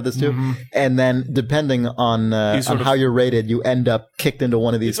PC games have this too. Mm-hmm. And then depending on how you're rated, you end up kicked into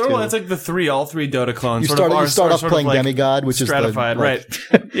one of these. It's like all three Dota clones. You start off playing Demigod, which stratified, is right?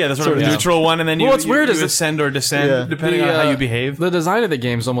 Yeah, the sort of neutral one, and then you ascend or descend. Depending on how you behave. The design of the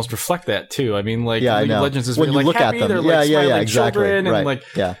games almost reflect that too. I mean, like League of Legends is when very you look happy. At them. They're like exactly. children and like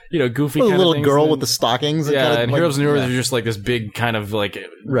goofy kind little of things. Girl with the stockings. And Heroes of New Earth are just like this big kind of like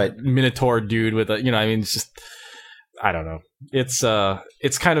minotaur dude with a I mean, it's just I don't know. It's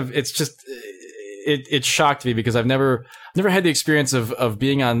just it shocked me because I've never had the experience of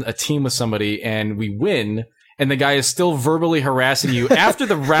being on a team with somebody and we win. And the guy is still verbally harassing you after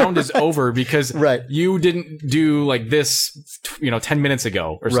the round is over because you didn't do like this, 10 minutes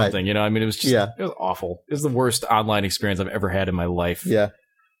ago or something. I mean, it was just it was awful. It was the worst online experience I've ever had in my life. Yeah.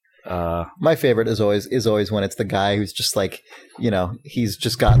 My favorite is always when it's the guy who's just like, he's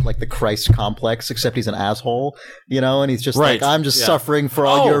just got like the Christ complex, except he's an asshole, and he's just like, I'm just suffering for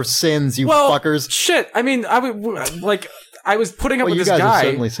all your sins, you fuckers. Shit. I mean, I was putting up with this guy. You guys have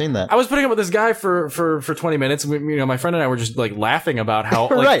certainly seen that. I was putting up with this guy for 20 minutes. And my friend and I were just like laughing about how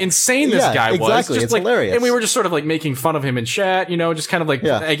insane this guy was. Exactly. Just it's hilarious. And we were just sort of like making fun of him in chat, just kind of like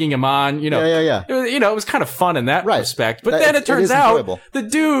egging him on, Yeah. It was kind of fun in that respect. But then it turns out the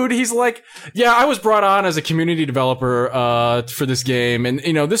dude, he's like, I was brought on as a community developer, for this game. And,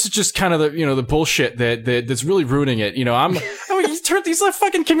 this is just kind of the bullshit that's really ruining it. He's a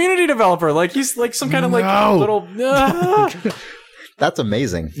fucking community developer. Like he's like some kind of like little, That's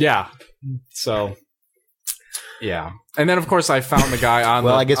amazing. Yeah. So, yeah. And then, of course, I found the guy on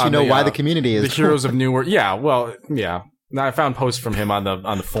I guess why the community is. The Heroes of New Earth. Yeah, well, yeah. Now, I found posts from him on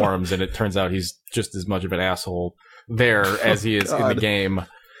the forums, and it turns out he's just as much of an asshole there as he is in the game.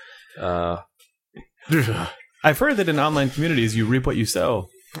 I've heard that in online communities, you reap what you sow.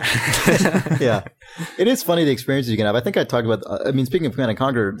 Yeah. It is funny the experiences you can have. I think I talked about, speaking of Command &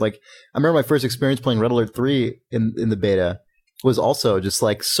 Conquer, like, I remember my first experience playing Red Alert 3 in the beta was also just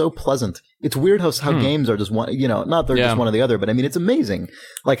like so pleasant. It's weird how games are just one, not they're just one or the other, but I mean, it's amazing.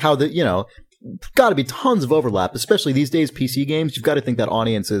 Like how got to be tons of overlap, especially these days. PC games, you've got to think that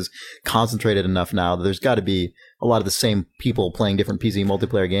audience is concentrated enough now that there's got to be a lot of the same people playing different PC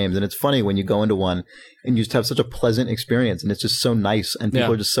multiplayer games. And it's funny when you go into one and you just have such a pleasant experience, and it's just so nice, and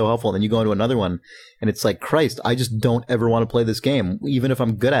people are just so helpful. And then you go into another one, and it's like, Christ, I just don't ever want to play this game, even if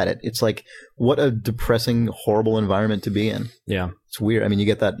I'm good at it. It's like, what a depressing, horrible environment to be in. Yeah, it's weird. I mean, you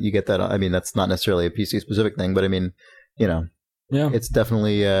get that. I mean, that's not necessarily a PC specific thing, but I mean, it's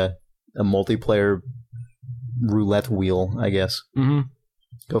definitely a multiplayer roulette wheel, I guess. Mm-hmm.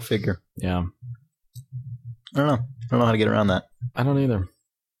 Go figure. Yeah. I don't know how to get around that. I don't either.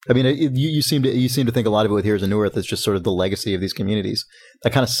 I mean, you seem to think a lot of it with Heroes of Newerth is just sort of the legacy of these communities.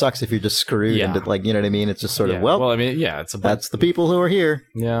 That kind of sucks if you're just screwed into, like, you know what I mean? It's just sort of, I mean, that's the people who are here.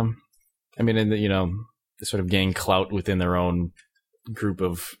 Yeah. I mean, and they sort of gain clout within their own group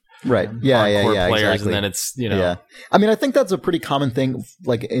of players, exactly. And then it's, Yeah. I mean, I think that's a pretty common thing,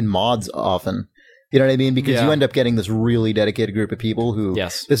 like in mods often. You know what I mean? Because you end up getting this really dedicated group of people who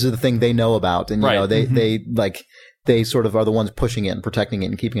this is the thing they know about, and they sort of are the ones pushing it and protecting it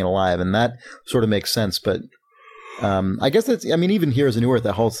and keeping it alive, and that sort of makes sense. But I guess even Heroes of Newerth,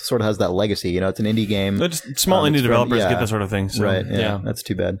 that whole sort of has that legacy. It's an indie game. Just small indie developers get that sort of thing. So. Right? Yeah, that's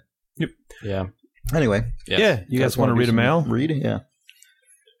too bad. Yep. Yeah. Anyway. Yeah. You guys want to read a mail? Read? Yeah.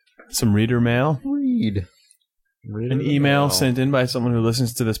 Some reader mail. Read an email sent in by someone who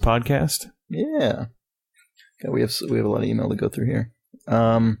listens to this podcast. Yeah. Okay, we have a lot of email to go through here.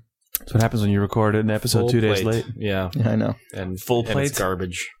 That's what happens when you record an episode 2 days late. Yeah, I know. And full plate, it's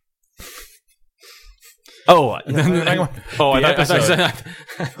garbage. Oh, I thought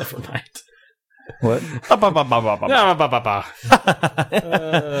never mind. What?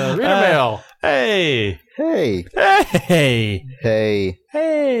 Reader mail. Hey.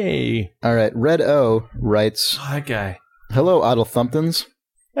 All right. Red O writes. Oh, that guy. Hello, Otto Thumptons.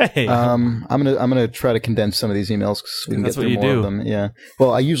 Hey. I'm gonna try to condense some of these emails so we can get through more of them. Yeah.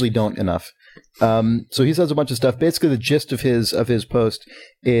 Well, I usually don't enough. So he says a bunch of stuff. Basically, the gist of his post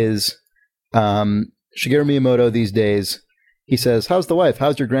is Shigeru Miyamoto these days. He says, "How's the wife? How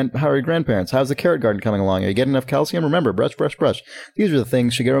are your grandparents? How's the carrot garden coming along? Are you getting enough calcium? Remember, brush. These are the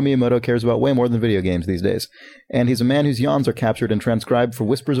things Shigeru Miyamoto cares about way more than video games these days. And he's a man whose yawns are captured and transcribed for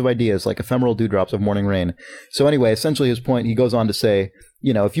whispers of ideas like ephemeral dewdrops of morning rain." So anyway, essentially his point, he goes on to say,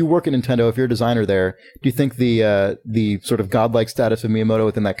 if you work at Nintendo, if you're a designer there, do you think the sort of godlike status of Miyamoto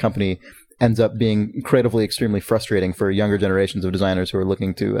within that company ends up being creatively extremely frustrating for younger generations of designers who are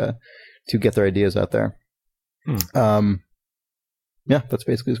looking to get their ideas out there? Yeah, that's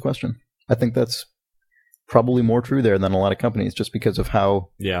basically his question. I think that's probably more true there than a lot of companies, just because of how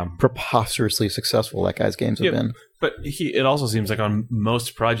preposterously successful that guy's games have been. But it also seems like on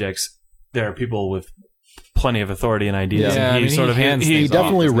most projects, there are people with plenty of authority and ideas. Yeah, and he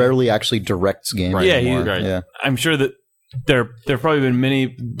definitely rarely actually directs games anymore. Yeah, I'm sure that there have probably been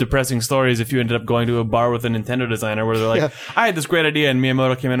many depressing stories if you ended up going to a bar with a Nintendo designer where they're like, I had this great idea, and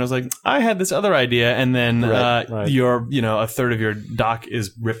Miyamoto came in and was like, I had this other idea, and then your a third of your dock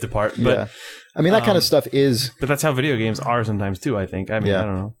is ripped apart. But I mean, that kind of stuff is... But that's how video games are sometimes too, I think. I mean, I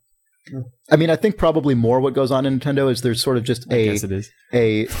don't know. I mean, I think probably more what goes on in Nintendo is there's sort of just I guess it is.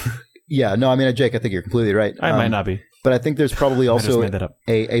 Yeah, no, I mean, Jake, I think you're completely right. I might not be. But I think there's probably also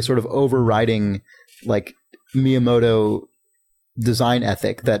a sort of overriding, like, Miyamoto design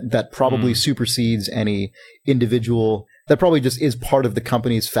ethic that probably supersedes any individual, that probably just is part of the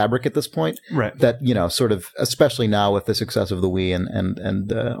company's fabric at this point. Right. That, sort of, especially now with the success of the Wii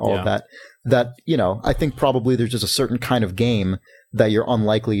and all of that, I think probably there's just a certain kind of game that you're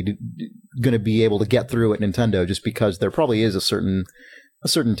unlikely going to be able to get through at Nintendo, just because there probably is a certain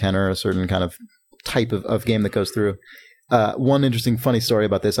tenor, a certain kind of type of game that goes through. One interesting, funny story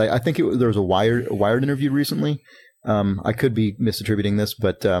about this. I think there was a Wired interview recently. I could be misattributing this,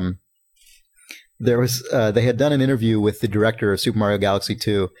 but there was they had done an interview with the director of Super Mario Galaxy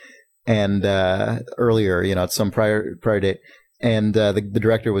 2, and earlier, at some prior date, and the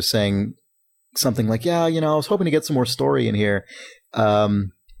director was saying something like, "Yeah, I was hoping to get some more story in here," I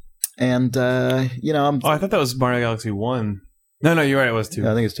thought that was Mario Galaxy 1. No, you're right. It was 2.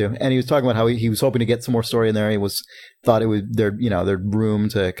 I think it's 2. And he was talking about how he was hoping to get some more story in there. He thought it would there'd room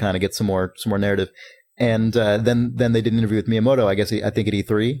to kind of get some more narrative. And then they did an interview with Miyamoto, I think at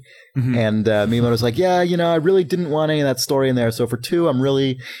E3. Mm-hmm. And Miyamoto's like, I really didn't want any of that story in there. So for 2, I'm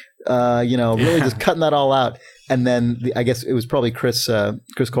really really just cutting that all out. And then I guess it was probably Chris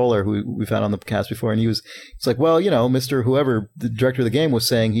Kohler, who we've had on the cast before, and he's like, well, Mr. Whoever, the director of the game, was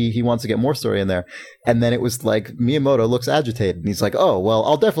saying he wants to get more story in there. And then it was like Miyamoto looks agitated, and he's like, oh, well,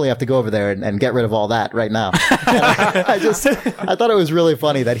 I'll definitely have to go over there and get rid of all that right now. I thought it was really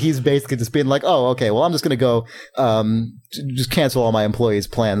funny that he's basically just being like, oh, okay, well, I'm just going to go just cancel all my employees'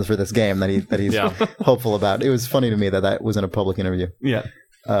 plans for this game that he's hopeful about. It was funny to me that was in a public interview. Yeah.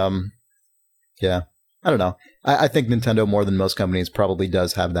 Yeah. I don't know. I think Nintendo, more than most companies, probably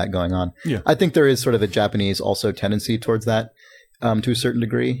does have that going on. Yeah. I think there is sort of a Japanese also tendency towards that to a certain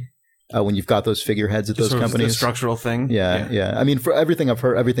degree when you've got those figureheads at those companies. The structural thing. Yeah. I mean, for everything I've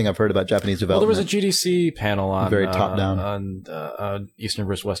heard about Japanese development. Well, there was a GDC panel on very top down on Eastern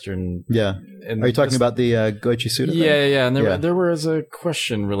versus Western. Yeah. Are you talking about the Goichi Suda thing? Yeah. And there was a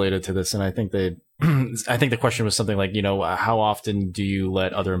question related to this, and I think I think the question was something like, how often do you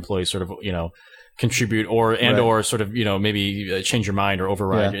let other employees sort of, contribute or sort of, maybe change your mind or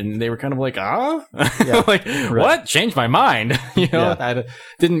override. And they were kind of like, like, what? Change my mind. I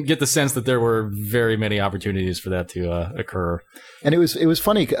didn't get the sense that there were very many opportunities for that to occur. And it was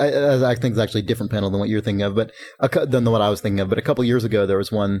funny. I think it's actually a different panel than what you're thinking of, than what I was thinking of. But a couple years ago, there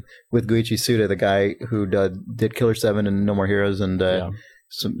was one with Goichi Suda, the guy who did Killer 7 and No More Heroes, and I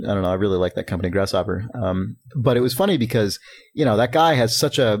don't know. I really like that company, Grasshopper. But it was funny because, that guy has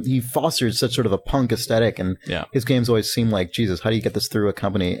he fosters such sort of a punk aesthetic, and his games always seem like, Jesus, how do you get this through a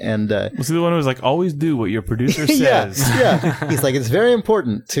company? And was he the one who was like, always do what your producer says? Yeah. He's like, it's very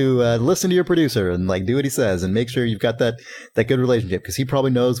important to listen to your producer and like do what he says and make sure you've got that good relationship because he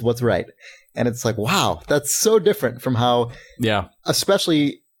probably knows what's right. And it's like, wow, that's so different from how,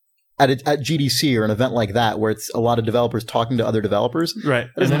 especially at GDC or an event like that, where it's a lot of developers talking to other developers. Right.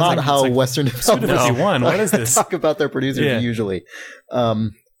 That is not how Western developers what is this? talk about their producers usually.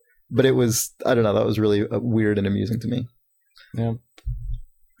 But it was, I don't know, that was really weird and amusing to me. Yeah.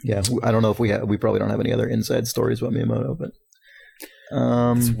 Yeah. I don't know if we probably don't have any other inside stories about Miyamoto, but.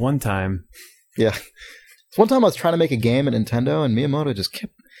 It's one time. Yeah. It's one time I was trying to make a game at Nintendo and Miyamoto just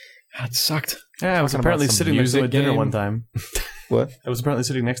kept, it sucked. Yeah, I was apparently sitting next to him at dinner one time. What? I was apparently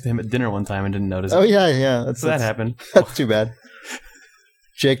sitting next to him at dinner one time and didn't notice it. Oh, yeah. That happened. That's too bad.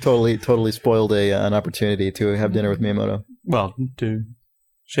 Jake totally spoiled an opportunity to have dinner with Miyamoto. Well, to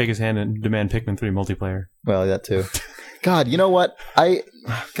shake his hand and demand Pikmin 3 multiplayer. Well, that too. God, you know what?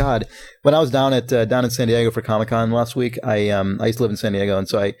 When I was down in San Diego for Comic-Con last week, I used to live in San Diego, and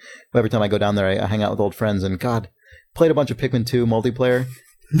so every time I go down there, I hang out with old friends, and God, played a bunch of Pikmin 2 multiplayer.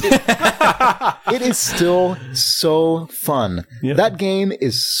 It is still so fun. Yeah. That game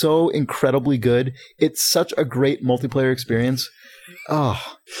is so incredibly good. It's such a great multiplayer experience. Oh,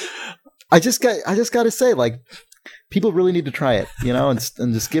 I just got to say, like, people really need to try it,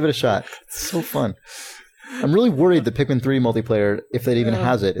 and just give it a shot. It's so fun. I'm really worried that Pikmin 3 multiplayer, if it even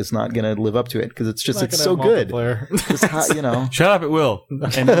has it, is not going to live up to it because it's so good. Shut up, it will,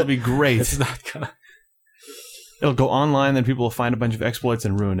 and it'll be great. It's not gonna. It'll go online, then people will find a bunch of exploits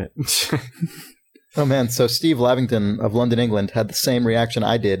and ruin it. Oh, man. So Steve Lavington of London, England had the same reaction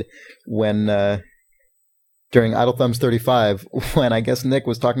I did when during Idle Thumbs 35, when I guess Nick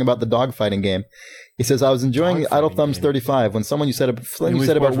was talking about the dogfighting game. He says, I was enjoying Idle Thumbs 35 when someone you said about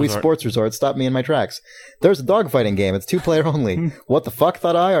Wii Sports Resort stopped me in my tracks. There's a dogfighting game. It's 2-player only. What the fuck,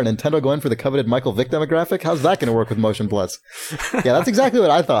 thought I? Are Nintendo going for the coveted Michael Vick demographic? How's that going to work with Motion Plus? Yeah, that's exactly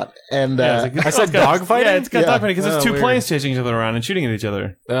what I thought. And I said dogfighting? Yeah, it's got dogfighting because it's two planes chasing each other around and shooting at each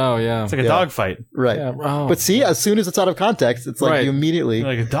other. Oh, yeah. It's like a dogfight. Right. Yeah. Oh. But see, as soon as it's out of context, it's like you immediately...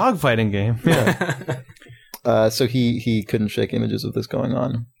 Like a dogfighting game. Yeah. So he couldn't shake images of this going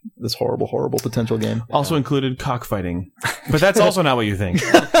on. This horrible, horrible potential game. Also included cockfighting. But that's also not what you think.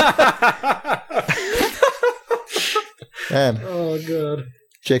 Man. Oh, God.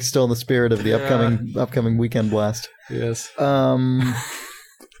 Jake's still in the spirit of the upcoming weekend blast. Yes.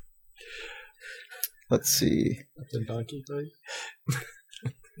 Let's see. That's a donkey fight?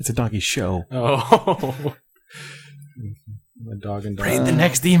 It's a donkey show. Oh. My dog and dog. Read the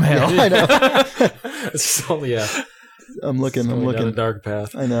next email. Yeah, I know. It's only I'm looking. down a dark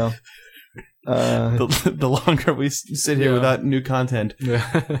path. I know. The longer we sit here without new content,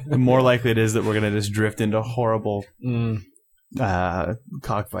 the more likely it is that we're going to just drift into horrible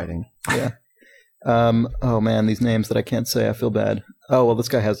cockfighting. Yeah. Oh man, these names that I can't say. I feel bad. Oh well, this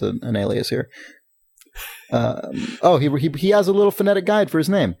guy has an alias here. He has a little phonetic guide for his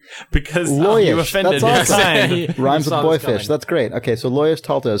name. Because Loyish. You offended That's awesome. his kind. Rhymes with boyfish. That's great. Okay, so Loyish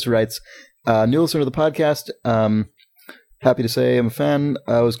Taltos writes, new listener to the podcast. Happy to say I'm a fan.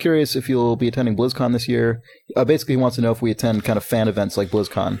 I was curious if you'll be attending BlizzCon this year. Basically, he wants to know if we attend kind of fan events like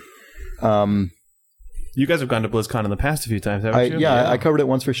BlizzCon. You guys have gone to BlizzCon in the past a few times, haven't you? Yeah, I covered it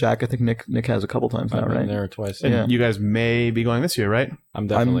once for Shaq. I think Nick has a couple times now, I've been right? there twice. And Yeah. you guys may be going this year, right? I'm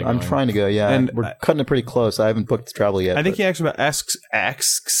definitely I'm going. trying to go, yeah. And And we're cutting it pretty close. I haven't booked the travel yet. I think he asks about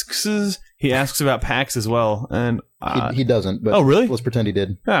PAX as well. And he doesn't, but Oh, really? let's pretend he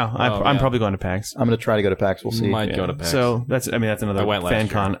did. I'm probably going to PAX. I'm going to try to go to PAX. We'll see. Might go to PAX. So that's another I went last fan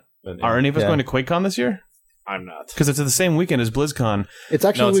year, con. but, yeah. Are any of us Yeah. going to QuakeCon this year? I'm not. Because it's at the same weekend as BlizzCon. It's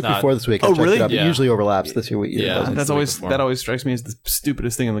actually No, the it's week not. before this week. I Oh, checked really? It up. Yeah. It usually overlaps this year. Yeah. doesn't. That's the week always before. that always strikes me as the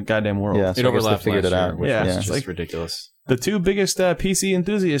stupidest thing in the goddamn world. Yeah, It so I guess they overlapped figured last it year, out. which Yeah. is It's just like- ridiculous. The two biggest PC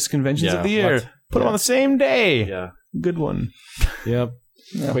enthusiast conventions Yeah, of the year. what? Put them on the same day. Yeah. Good one. Yep.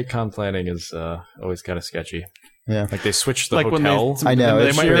 Yeah. QuakeCon planning is always kind of sketchy. Yeah. Like they switched the Like when hotel. I know, They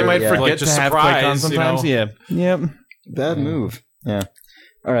it's might, true, they might yeah. forget Like, to just have surprise, QuakeCon sometimes. you know? Yeah. Yep. Bad move. Yeah.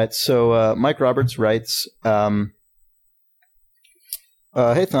 All right. So Mike Roberts writes, hey,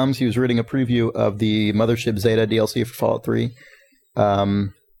 Thumbs. He was reading a preview of the Mothership Zeta DLC for Fallout 3.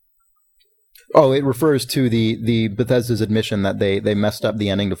 It refers to the Bethesda's admission that they messed up the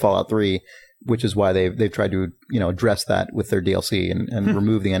ending to Fallout 3, which is why they've tried to address that with their DLC and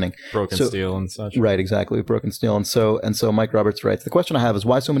remove the ending. Broken So- Steel and such. Right, exactly, with Broken Steel. And so Mike Roberts writes, the question I have is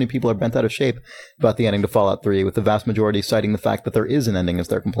why so many people are bent out of shape about the ending to Fallout 3, with the vast majority citing the fact that there is an ending as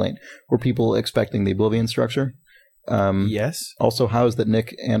their complaint. Were people expecting the Oblivion structure? Yes. Also, how is that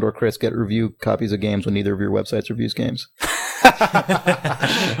Nick and or Chris get review copies of games when neither of your websites reviews games?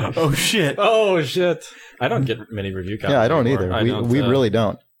 Oh shit. Oh shit! I don't get many review copies. Yeah, I don't anymore. either. We really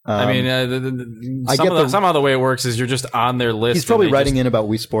don't. I mean, I get somehow the way it works is you're just on their list. He's probably writing in about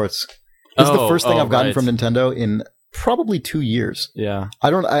Wii Sports. This is the first thing I've gotten right. from Nintendo in probably 2 years. Yeah,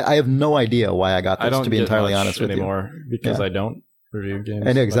 I have no idea why I got I this, don't to be get entirely much honest with you. anymore because Yeah. I don't review games.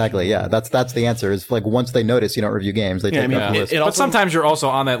 I know exactly. Yeah, that's the answer. Is like once they notice you don't review games, they take I you mean, off the list. But sometimes you're also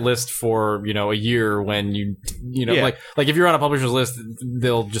on that list for a year when you Yeah. like if you're on a publisher's list,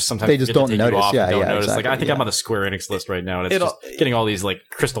 they'll just sometimes They just forget to don't take notice. You off Yeah, and don't yeah, notice. exactly, Like I think yeah. I'm on the Square Enix list right now, and it's It'll- just getting all these like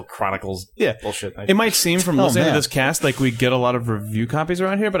Crystal Chronicles bullshit. It might seem from Oh, listening to man. this cast like we get a lot of review copies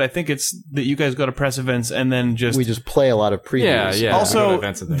around here, but I think it's that you guys go to press events and then We just play a lot of previews. Yeah. go to also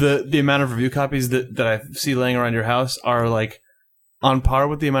events and things. the amount of review copies that I see laying around your house are like on par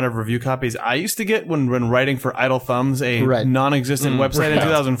with the amount of review copies I used to get when writing for Idle Thumbs, a Right. non-existent website in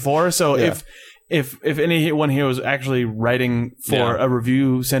 2004. So Yeah. if anyone here was actually writing for Yeah. a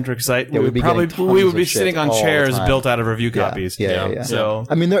review-centric site, Yeah, we we'd be would probably getting tons we would of be shit sitting on all the chairs time. built out of review Yeah, copies. Yeah. So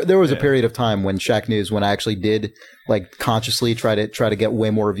I mean, there was a period of time when Shack News, when I actually did like consciously try to get way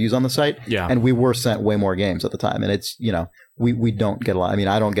more reviews on the site, Yeah. and we were sent way more games at the time. And it's we don't get a lot. I mean,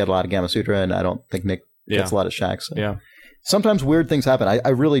 I don't get a lot of Gamma Sutra, and I don't think Nick gets a lot of Shack. So. Yeah. Sometimes weird things happen. I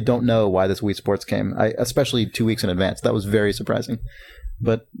really don't know why this Wii Sports came, especially 2 weeks in advance. That was very surprising.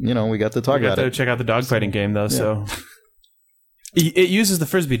 But, we got to talk we got about to it. check out the dogfighting game though. So it uses the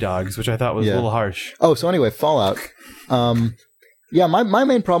frisbee dogs, which I thought was a Yeah. little harsh. Oh, so anyway, Fallout. My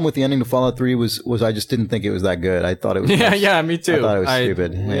main problem with the ending to Fallout 3 was I just didn't think it was that good. I thought it was Yeah, me too. I thought it was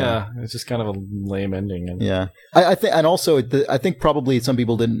stupid. Yeah, it's just kind of a lame ending. And Yeah, I think, and also I think probably some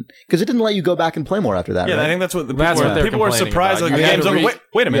people didn't, because it didn't let you go back and play more after that. Yeah, right? I think that's what the That's what they're people were complaining surprised. about. Like You the had game's to over.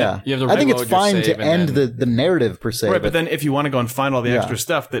 Wait a minute. Yeah, You have to I think it's reload your fine to save and end then- the narrative per se, Right, but then if you want to go and find all the Yeah. extra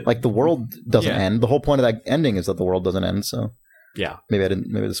stuff that like the world doesn't Yeah. end. The whole point of that ending is that the world doesn't end. So yeah, maybe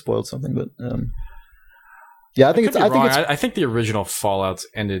I spoiled something, but yeah, I think it's. Could be I think wrong. it's. I think the original Fallouts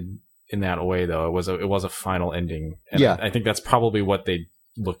ended in that way, though. It was a final ending. And Yeah. I think that's probably what they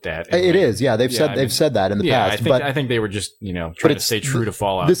looked at. It is. Yeah, they've Yeah, said that in the Yeah, past. I think they were just trying to it's- stay true to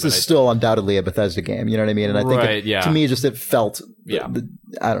Fallout. This but is still undoubtedly a Bethesda game. You know what I mean? And I think Right, yeah. to me, just it felt. Yeah.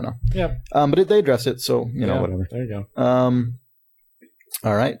 I don't know. Yeah. But they addressed it, so whatever. There you go.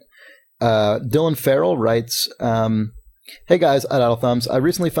 All right. Dylan Farrell writes, "Hey guys, at Idle Thumbs, I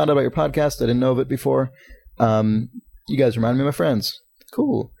recently found out about your podcast. I didn't know of it before. You guys remind me of my friends.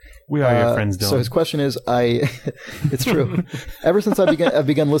 Cool. we are your friends, Dylan. So his question is, it's true. Ever since I've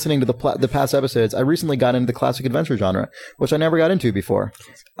begun listening to the past episodes, I recently got into the classic adventure genre, which I never got into before.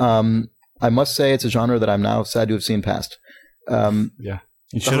 I must say it's a genre that I'm now sad to have seen past. Yeah.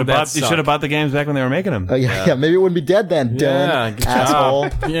 you should have bought the games back when they were making them. Yeah, maybe it wouldn't be dead then, Dylan. Yeah, good asshole.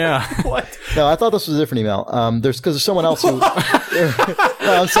 job. Yeah. What? No, I thought this was a different email. Because there's someone else who.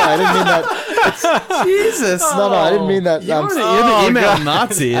 No, I'm sorry, I didn't mean that. Jesus. No, I didn't mean that. You're the email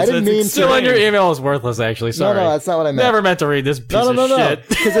Nazi. I didn't mean Still on your email is worthless, actually. Sorry. No, that's not what I meant. Never meant to read this piece No, of shit.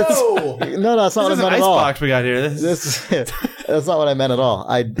 because it's no, that's not This is what an I meant at all. icebox we got here. That's not what I meant at all.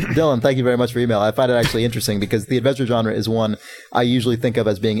 Dylan, thank you very much for your email. I find it actually interesting because the adventure genre is one I usually think of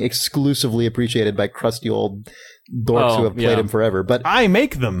as being exclusively appreciated by crusty old dorks who have played them forever. But I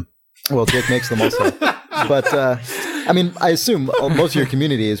make them. Well, Jake makes them also. But, I mean, I assume most of your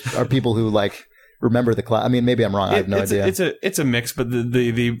community are people who, like, remember the class. I mean, maybe I'm wrong. I have no idea. It's a mix, but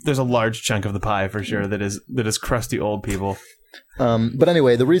the there's a large chunk of the pie for sure that is crusty old people. But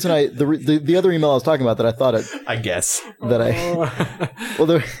anyway, the reason the other email I was talking about that I thought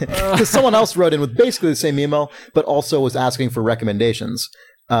because someone else wrote in with basically the same email, but also was asking for recommendations.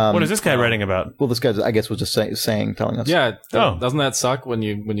 What is this guy writing about? Well, this guy, I guess, was just telling us. Yeah. Doesn't that suck when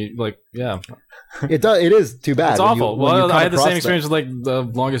you like? Yeah. It does. It is too bad. It's awful. I had the same experience with like the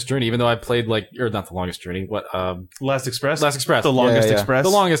Longest Journey, even though I played not the Longest Journey. What? Last Express. The Longest Express. The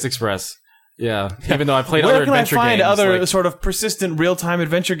Longest Express. Yeah. Even though I played other adventure games. Where can I find other sort of persistent real-time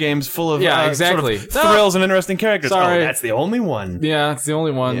adventure games full of exactly. sort of thrills and interesting characters? Sorry. Oh, that's the only one. Yeah, it's the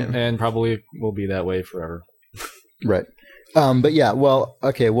only one, and probably will be that way forever. Right. But yeah, well,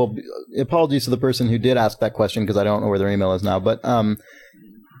 okay. Well, apologies to the person who did ask that question because I don't know where their email is now. But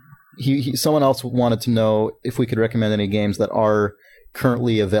someone else wanted to know if we could recommend any games that are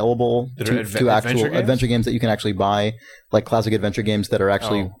currently available to actual adventure games that you can actually buy, like classic adventure games that are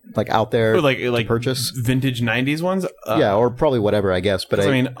actually like out there to purchase. Vintage 90s ones? Yeah, or probably whatever, I guess. But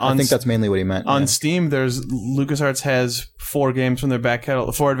I think that's mainly what he meant. On Steam, LucasArts has 4 games from their back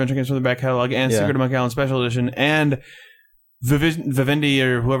catalog, 4 adventure games from their back catalog, and Secret of Monkey Island Special Edition, and Vivendi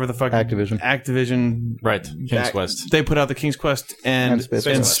or whoever the fuck Activision, right? King's Quest. They put out the King's Quest and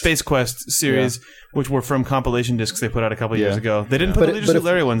Space Quest series, which were from compilation discs they put out a couple years ago. They didn't put the Leisure Suit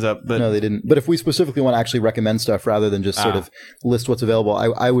Larry ones up. But no, they didn't. But if we specifically want to actually recommend stuff rather than just sort of list what's available,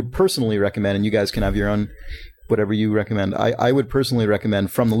 I would personally recommend, and you guys can have your own whatever you recommend. I would personally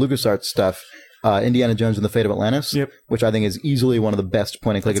recommend from the LucasArts stuff. Indiana Jones and the Fate of Atlantis, which I think is easily one of the best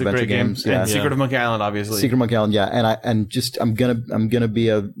point-and-click adventure games. And Secret of Monkey Island, obviously. Secret of Monkey Island, yeah. And I'm gonna be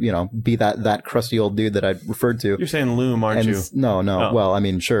that crusty old dude that I referred to. You're saying Loom, aren't you? No. Oh. Well, I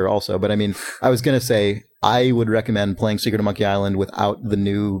mean, sure, also, but I mean, I was gonna say I would recommend playing Secret of Monkey Island without the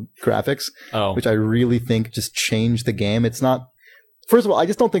new graphics, which I really think just changed the game. It's not. First of all, I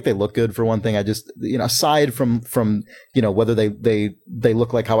just don't think they look good for one thing. I just, aside from whether they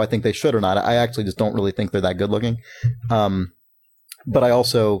look like how I think they should or not, I actually just don't really think they're that good looking. But I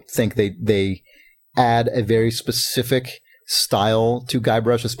also think they add a very specific style to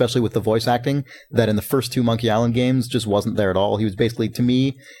Guybrush, especially with the voice acting, that in the first 2 Monkey Island games just wasn't there at all. He was basically, to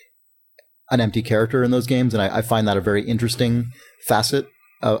me, an empty character in those games, and I find that a very interesting facet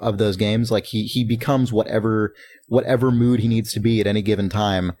of those games. Like he becomes whatever mood he needs to be at any given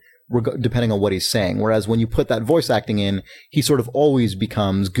time, depending on what he's saying. Whereas when you put that voice acting in, he sort of always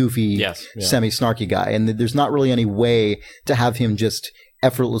becomes goofy, semi-snarky guy. And there's not really any way to have him just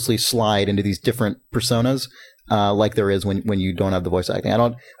effortlessly slide into these different personas like there is when you don't have the voice acting.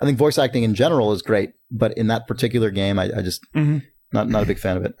 I think voice acting in general is great, but in that particular game, I just not a big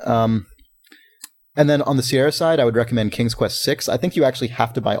fan of it. And then on the Sierra side, I would recommend King's Quest VI. I think you actually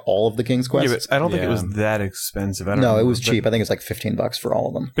have to buy all of the King's Quests. Yeah, but I don't think it was that expensive. No, it was cheap. I think it's like $15 for all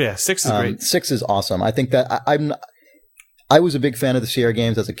of them. But yeah, 6 is great. 6 is awesome. I think that I was a big fan of the Sierra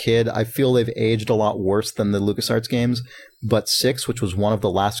games as a kid. I feel they've aged a lot worse than the LucasArts games. But 6, which was one of the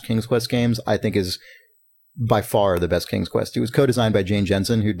last King's Quest games, I think is by far the best King's Quest. It was co-designed by Jane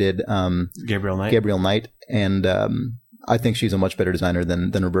Jensen, who did Gabriel Knight. And I think she's a much better designer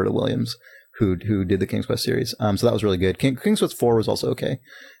than Roberta Williams, who did the King's Quest series. So that was really good. King's Quest 4 was also okay.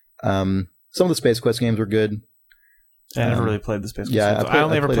 Some of the Space Quest games were good. I never really played the Space Quest. Yeah, I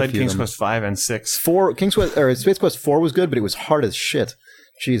only ever played King's Quest 5 and 6. Space Quest 4 was good, but it was hard as shit.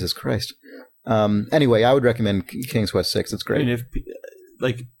 Jesus Christ. Anyway, I would recommend King's Quest 6. It's great. I mean,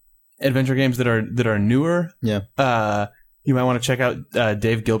 if adventure games that are newer, you might want to check out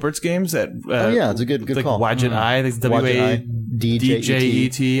Dave Gilbert's games at it's a good call. Wadjet Eye, that's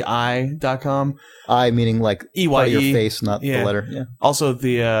WADJETI.com. I meaning like EYE. Part of your face, not the letter. Yeah. Also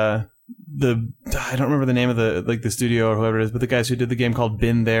the I don't remember the name of the studio or whoever it is, but the guys who did the game called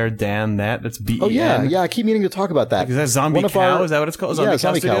Been There, Dan That. That's BEN. Oh yeah. I keep meaning to talk about that. Is that Zombie Cow? Is that what it's called?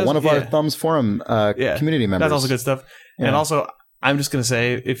 Zombie Cow. One of our Thumbs Forum community members. That's also good stuff. Yeah. And also, I'm just going to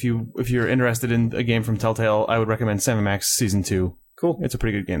say, if you're interested in a game from Telltale, I would recommend Sam & Max Season 2. Cool. It's a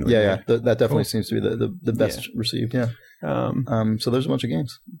pretty good game. That definitely seems to be the best received. Yeah. So there's a bunch of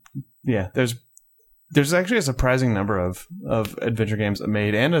games. Yeah. There's actually a surprising number of adventure games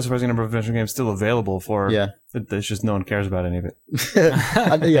made, and a surprising number of adventure games still available for. Yeah. It's just no one cares about any of it.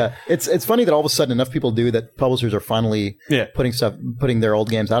 Yeah. It's funny that all of a sudden enough people do that publishers are finally putting their old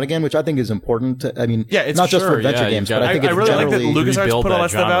games out again, which I think is important. It's not just for adventure games, but I think it's really generally like that LucasArts put all that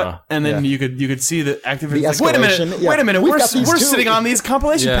stuff out, and then you could see that Activision's like, wait a minute, we're sitting on these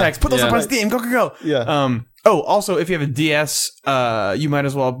compilation packs. Put those up on Steam. Go. Yeah. Oh, also, if you have a DS, you might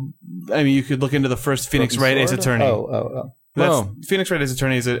as well. I mean, you could look into the first Phoenix Wright Ace Attorney. Phoenix Wright Ace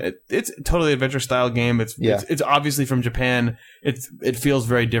Attorney is it's a totally adventure style game. It's obviously from Japan. It feels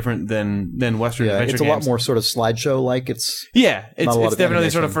very different than Western adventure games. It's a lot more sort of slideshow like. It's definitely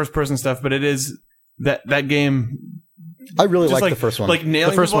animation. Sort of first person stuff, but it is that game. I really like the first one. Like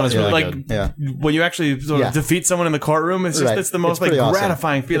nailing the first one is really good. Yeah. When you actually sort of defeat someone in the courtroom, it's the most like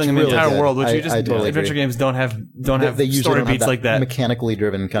gratifying feeling in the entire world, which adventure games don't have story beats like that. Mechanically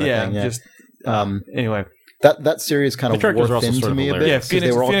driven kind of thing. Yeah. Anyway. That series kind of wore thin to me a bit. Yeah, because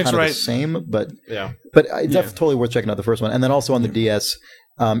they were all kind of the same, but it's definitely totally worth checking out the first one. And then also on the DS,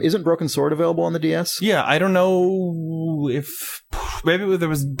 isn't Broken Sword available on the DS? Yeah, I don't know if maybe there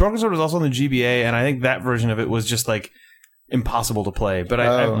was Broken Sword was also on the GBA, and I think that version of it was just like impossible to play. But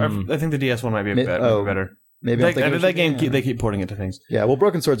I think the DS one might be better. Maybe that game they keep porting it to things. Yeah, well,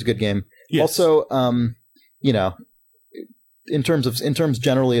 Broken Sword's a good game. Yes. Also, in terms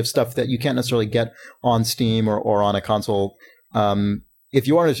generally of stuff that you can't necessarily get on Steam or on a console, if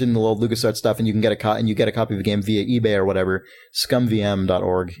you are interested in the old LucasArts stuff and you can get a copy of a game via eBay or whatever,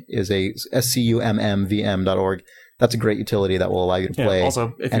 scumvm.org is a SCUMMVM.org. That's a great utility that will allow you to play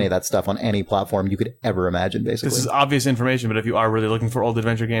any of that stuff on any platform you could ever imagine, basically. This is obvious information, but if you are really looking for old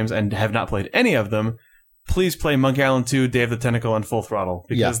adventure games and have not played any of them, please play Monkey Island 2, Day of the Tentacle, and Full Throttle,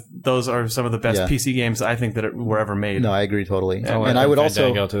 because those are some of the best PC games I think that were ever made. No, I agree totally. And I would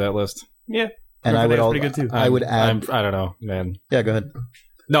also go to that list. Yeah, and I would also pretty good too. I would add. I don't know, man. Yeah, go ahead.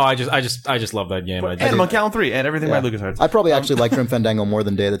 No, I just love that game. And Monkey Island 3 and everything by LucasArts. I probably actually like Grim Fandango more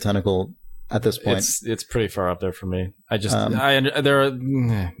than Day of the Tentacle at this point. It's pretty far up there for me. let's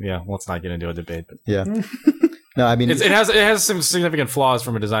not get into a debate. But. Yeah. No, I mean it has some significant flaws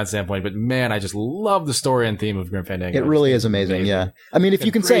from a design standpoint, but man, I just love the story and theme of Grim Fandango. It really is amazing. Yeah, I mean, if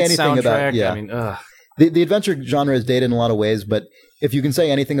you can say anything about the adventure genre is dated in a lot of ways, but if you can say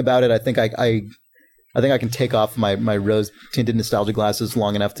anything about it, I think I can take off my rose tinted nostalgia glasses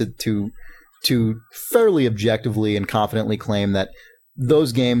long enough to fairly objectively and confidently claim that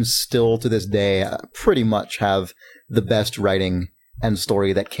those games still to this day pretty much have the best writing and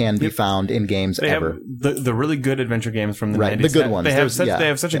story that can be found in games ever. The really good adventure games from the 90s. The good ones. They have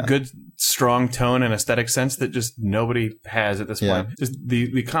such a good, strong tone and aesthetic sense that just nobody has at this point. Just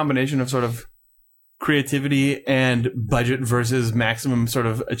the combination of sort of creativity and budget versus maximum sort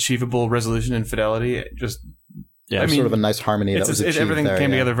of achievable resolution and fidelity. Sort of a nice harmony that was achieved everything there, came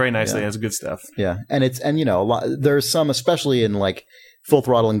together very nicely. It's good stuff. Yeah, and a lot. There's some, especially in like Full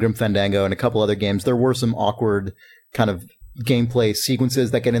Throttle and Grim Fandango and a couple other games. There were some awkward kind of gameplay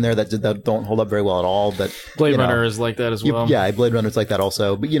sequences that get in there that don't hold up very well at all. But Blade Runner is like that as well. Blade Runner's like that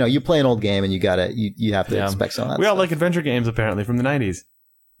also. But you play an old game and you have to expect some of that. We all like adventure games apparently from the 90s.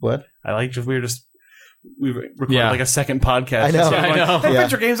 What? We recorded like a second podcast. I know.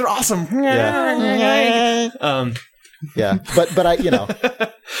 Adventure games are awesome. But I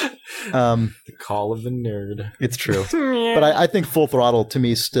the call of the nerd. It's true. But I think Full Throttle to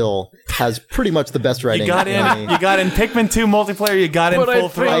me still has pretty much the best writing. You got in Pikmin 2 multiplayer. You got in Full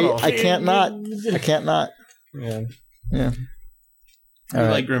Throttle. I can't not. Yeah. Yeah. I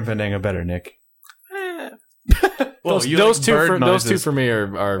like Grim Fandango better, Nick. Well, those two for me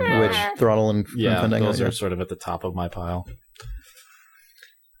are which Throttle and Grim Fandango. Those are sort of at the top of my pile.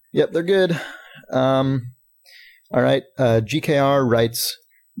 Yep, they're good. All right. GKR writes,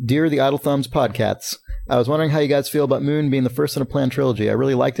 "Dear the Idle Thumbs Podcats, I was wondering how you guys feel about Moon being the first in a planned trilogy. I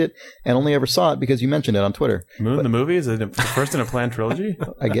really liked it and only ever saw it because you mentioned it on Twitter." Moon, the movie, is it the first in a planned trilogy?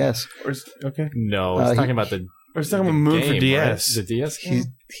 I guess. Okay. No, it's talking about We're talking about Moon game, for DS. Right? The DS game?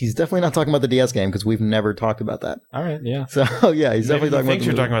 He's definitely not talking about the DS game because we've never talked about that. All right, yeah. So, yeah, he's definitely talking about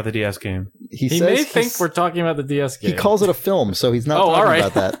you're talking about the DS game. He may think we're talking about the DS game. He calls it a film, so he's not talking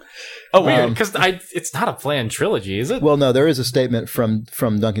about that. Oh, weird, because it's not a planned trilogy, is it? Well, no, there is a statement from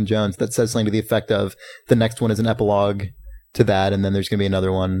Duncan Jones that says something to the effect of the next one is an epilogue to that, and then there's going to be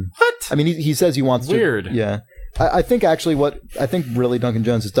another one. What? I mean, he says he wants Weird. to... Yeah. I think really Duncan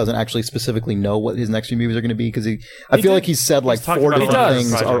Jones just doesn't actually specifically know what his next few movies are going to be because I feel like he's said like 4 different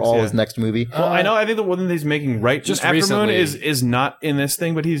things are all his next movie. Well, I think the one that he's making just after recently. Moon is not in this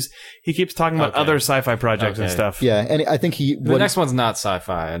thing, but he keeps talking about other sci-fi projects and stuff. Yeah, and I think the next one's not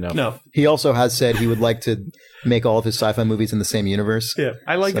sci-fi. I know. No, he also has said he would like to make all of his sci-fi movies in the same universe. Yeah,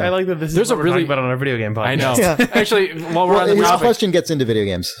 I like that. This is what we're talking about on our video game podcast. I know. Yeah. Actually, while we're on the topic, his question gets into video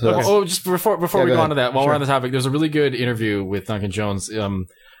games. So just before we go on to that, while we're on the topic, there's a really good interview with Duncan Jones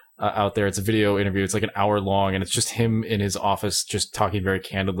out there. It's a video interview. It's like an hour long, and it's just him in his office just talking very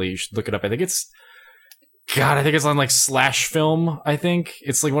candidly. You should look it up. I think it's God, I think it's on like Slash Film. I think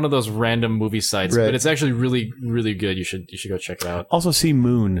it's like one of those random movie sites, but it's actually really, really good. You should go check it out. Also, see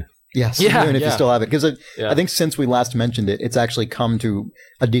Moon. Yes, Moon, if you still have it, because I think since we last mentioned it, it's actually come to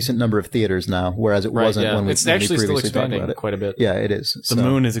a decent number of theaters now, whereas it wasn't when we previously actually still expanding talked about it. Quite a bit. Yeah, it is. The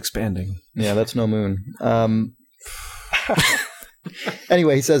Moon is expanding. Yeah, that's no Moon.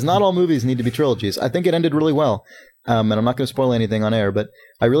 Anyway, he says, not all movies need to be trilogies. I think it ended really well. And I'm not going to spoil anything on air, but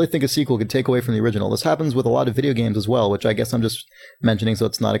I really think a sequel could take away from the original. This happens with a lot of video games as well, which I guess I'm just mentioning so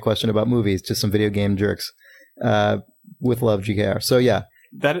it's not a question about movies, just some video game jerks. With love, GKR. So yeah.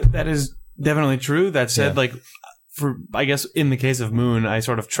 That is definitely true. That said, like, for I guess in the case of Moon, I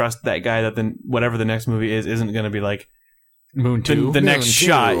sort of trust that guy that whatever the next movie isn't going to be like Moon 2. The next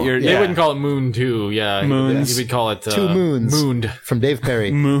shot. They wouldn't call it Moon 2. Yeah. Moons. You would call it... Two Moons. Mooned. From Dave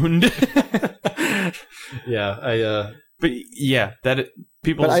Perry. Mooned. Yeah. But yeah,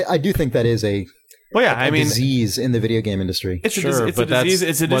 people... But I do think that is a disease in the video game industry. It's a disease.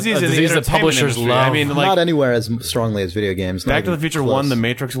 It's a disease in the entertainment publishers industry. love. I mean, like, not anywhere as strongly as video games. Back to the Future 1, The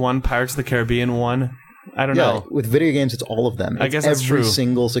Matrix 1, Pirates of the Caribbean 1. I don't know. With video games, it's all of them. I guess that's every true.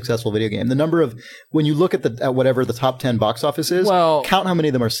 single successful video game. The number of when you look at whatever the top 10 box office is, count how many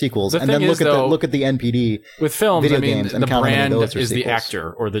of them are sequels, and then look at the NPD with films. Video I mean, games and the count how many brand of those are is the sequels.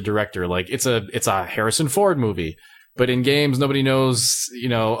 actor or the director. Like it's a Harrison Ford movie. But in games, nobody knows,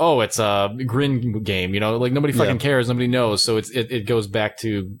 it's a Grin game, like nobody fucking cares. Nobody knows. So it goes back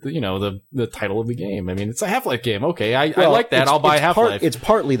to, the title of the game. I mean, it's a Half-Life game. Okay. I like that. I'll buy Half-Life. It's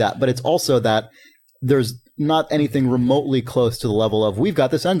partly that, but it's also that there's not anything remotely close to the level of we've got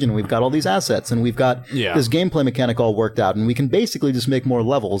this engine, we've got all these assets, and we've got this gameplay mechanic all worked out, and we can basically just make more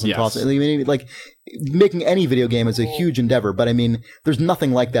levels and toss it. I mean, like making any video game is a huge endeavor, but I mean, there's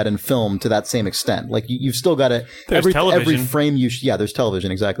nothing like that in film to that same extent. Like you've still got to every frame there's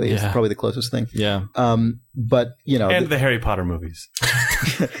television exactly. It's probably the closest thing. Yeah. But and the Harry Potter movies.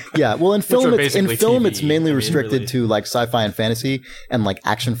 Yeah, well, in film, TV. it's mainly restricted to like sci-fi and fantasy and like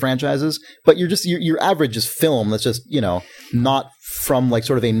action franchises. But your average just film that's just not from like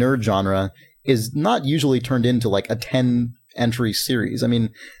sort of a nerd genre is not usually turned into like a 10 entry series. I mean,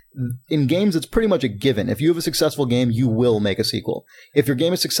 in games, it's pretty much a given. If you have a successful game, you will make a sequel. If your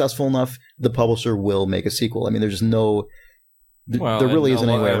game is successful enough, the publisher will make a sequel. I mean, there's just no. There really isn't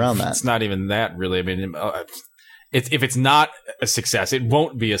any way around that. It's not even that, really. I mean, if it's not a success, it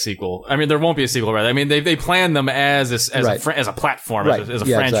won't be a sequel. I mean, there won't be a sequel, rather. I mean, they plan them as a platform, as a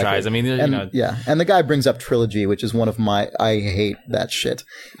franchise. Exactly. I mean, and the guy brings up trilogy, which is one of my. I hate that shit.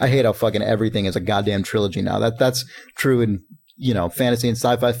 I hate how fucking everything is a goddamn trilogy now. That's true in fantasy and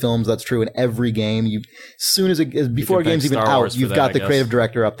sci-fi films. That's true in every game. Before a game's even out, you've got the creative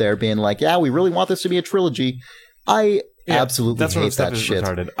director up there being like, "Yeah, we really want this to be a trilogy." Absolutely hate that shit.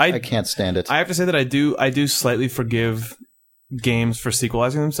 Retarded. I can't stand it. I have to say that I do slightly forgive games for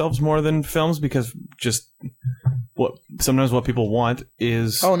sequelizing themselves more than films, because just sometimes what people want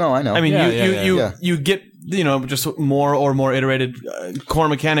is I know. I mean, you get just more iterated core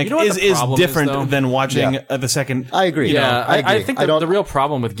mechanic is different than watching the second. I agree. I think the real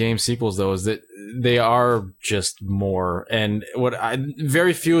problem with game sequels though is that they are just more, and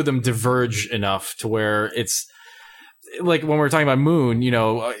very few of them diverge enough to where it's. Like when we're talking about Moon,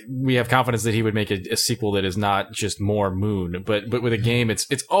 we have confidence that he would make a sequel that is not just more Moon, but with a game,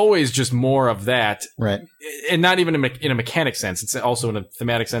 it's always just more of that, right? And not even in a mechanic sense; it's also in a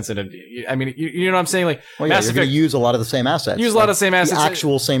thematic sense. I mean, you know what I'm saying? Like, you're going to use a lot of the same assets. The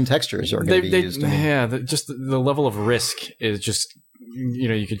actual same textures are going to be used. Just the level of risk is just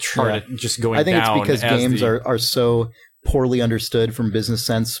you could chart it just going down. I think it's because games are so poorly understood from business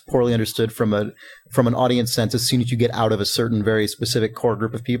sense, poorly understood from an audience sense. As soon as you get out of a certain very specific core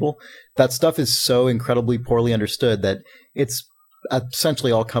group of people, that stuff is so incredibly poorly understood that it's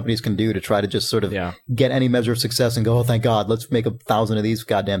essentially all companies can do to try to just sort of get any measure of success and go, oh, thank God, let's make 1,000 of these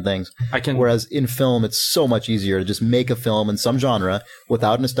goddamn things. Whereas in film, it's so much easier to just make a film in some genre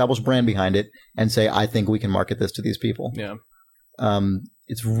without an established brand behind it and say, I think we can market this to these people. Yeah.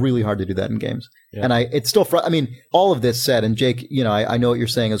 It's really hard to do that in games. Yeah. And it's still, I mean, all of this said, and Jake, I know what you're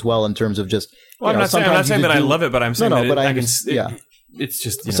saying as well in terms of just, I'm not saying that I love it, but I'm saying it's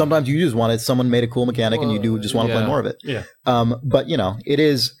just, sometimes you just want it. Someone made a cool mechanic and you do just want to play more of it. Yeah. But it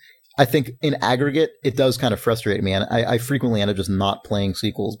is, I think in aggregate, it does kind of frustrate me. And I frequently end up just not playing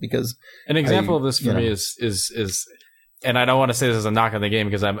sequels because an example of this for me is, and I don't want to say this as a knock on the game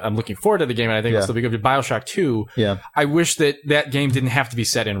because I'm looking forward to the game and I think it'll still be good. BioShock 2, I wish that game didn't have to be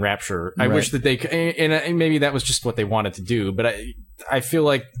set in Rapture. I wish that and maybe that was just what they wanted to do, but I feel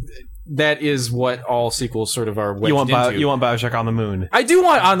like that is what all sequels sort of are wedged into. You want BioShock on the moon? I do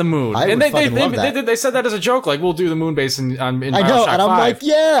want on the moon. And they said that as a joke, like we'll do the moon base in I BioShock know, and I'm 5. like,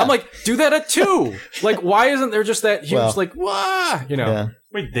 yeah. I'm like, do that at 2. Like, why isn't there just that huge like, wah, you know? Yeah.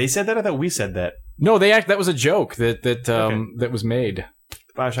 Wait, they said that? I thought we said that. No, that was a joke that was made.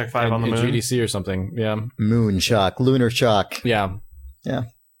 BioShock 5 on the moon? GDC or something, yeah. Moon shock, lunar shock. Yeah.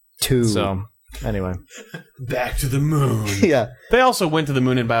 2. So, anyway. Back to the moon. Yeah. They also went to the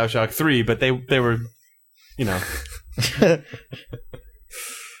moon in BioShock 3, but they were, you know.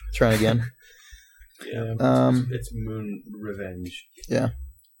 Trying again. Yeah. It's Moon Revenge. Yeah.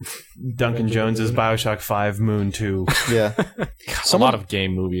 Duncan Jones's BioShock 5 Moon 2. Yeah. A lot of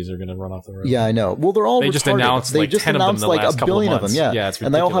game movies are going to run off the road. Yeah, I know. Well, they're all They retarded. just announced like 10 of them in the last couple of months. A billion of them, yeah. Yeah, it's ridiculous.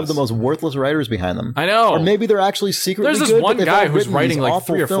 And they all have the most worthless writers behind them. I know. Or maybe they're actually secretly There's this good, one but they've guy all who's written writing these like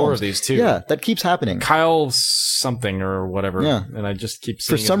awful 3 or 4 films. of these too. Yeah, that keeps happening. Kyle something or whatever. Yeah. And I just keep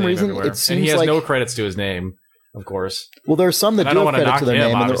seeing For some his name reason, everywhere. it seems and he has like no credits to his name, of course. Well, there are some that And I do don't have want credit to knock to their him,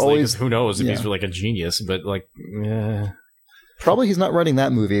 name, and they're obviously, always 'cause who knows if Yeah. he's like a genius, but like, probably he's not writing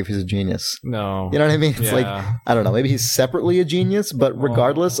that movie if he's a genius. no. You know what I mean? It's Yeah. like, I don't know, maybe he's separately a genius, but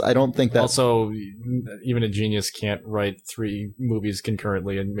regardless, I don't think that. Also, even a genius can't write 3 movies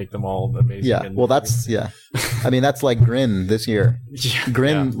concurrently and make them all amazing. Yeah, and, well, that's, yeah. I mean, that's like Grin this year. yeah,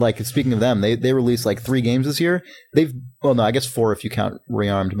 Grin, yeah. like, speaking of them, they released like 3 games this year. Well, no, I guess 4 if you count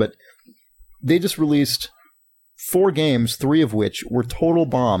Rearmed, but they just released 4 games, 3 of which were total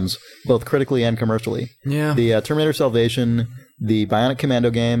bombs, both critically and commercially. Yeah. The Terminator Salvation, the Bionic Commando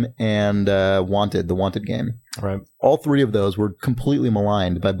game, and the Wanted game. Right. All 3 of those were completely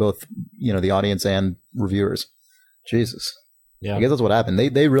maligned by both, the audience and reviewers. Jesus. Yeah. I guess that's what happened.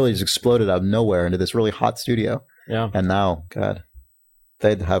 They really just exploded out of nowhere into this really hot studio. Yeah. And now, God,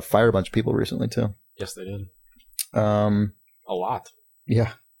 they'd have fired a bunch of people recently too. Yes, they did. A lot.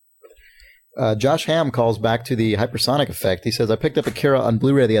 Yeah. Josh Hamm calls back to the hypersonic effect. He says, I picked up Akira on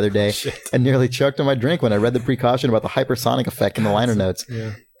Blu-ray the other day and nearly choked on my drink when I read the precaution about the hypersonic effect in the liner notes.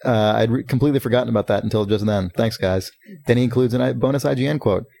 Yeah. I'd completely forgotten about that until just then. Thanks, guys. Then he includes a bonus IGN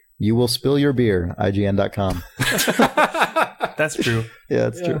quote. You will spill your beer, IGN.com. That's true. Yeah,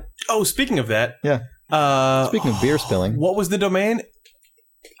 that's true. Oh, speaking of that. Yeah. Speaking of beer spilling. What was the domain?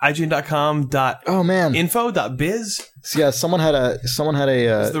 IGN.com.info.biz? Oh, man. So, yeah, someone had a It's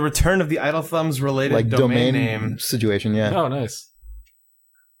the return of the Idle Thumbs related like domain name situation, yeah. Oh, nice.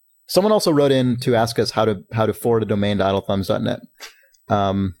 Someone also wrote in to ask us how to forward a domain to idlethumbs.net.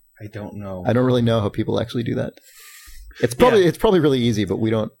 I don't know. I don't really know how people actually do that. It's probably really easy, but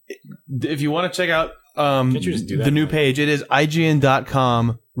we don't. If you want to check out Can't you just do that? the new page, it is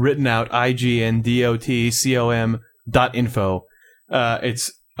IGN.com, written out IGN.com.info.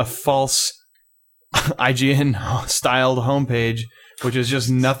 It's a false IGN styled homepage, which is just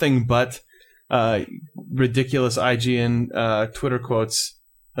nothing but ridiculous IGN Twitter quotes,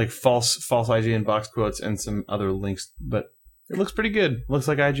 like false IGN box quotes, and some other links. But it looks pretty good. Looks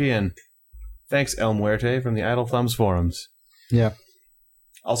like IGN. Thanks, El Muerte from the Idle Thumbs forums. Yeah.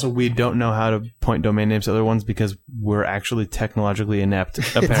 Also, we don't know how to point domain names to other ones because we're actually technologically inept,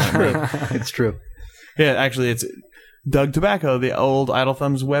 apparently. It's true. Yeah, actually, it's Doug Tobacco, the old Idle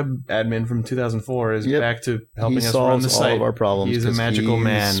Thumbs web admin from 2004, is back to helping us run the site. All of our problems. He's a magical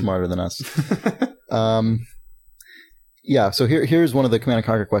man. Smarter than us. Yeah. So here's one of the Command and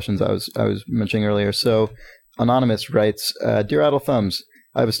Conquer questions I was mentioning earlier. So Anonymous writes, "Dear Idle Thumbs,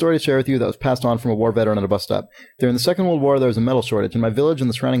 I have a story to share with you that was passed on from a war veteran at a bus stop. During the Second World War, there was a metal shortage. In my village and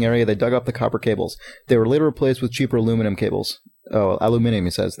the surrounding area, they dug up the copper cables. They were later replaced with cheaper aluminum cables." Oh, aluminum,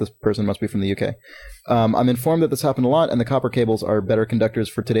 he says. This person must be from the UK. "I'm informed that this happened a lot, and the copper cables are better conductors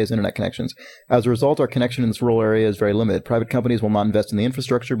for today's internet connections. As a result, our connection in this rural area is very limited. Private companies will not invest in the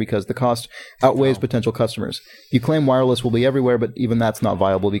infrastructure because the cost outweighs potential customers. You claim wireless will be everywhere, but even that's not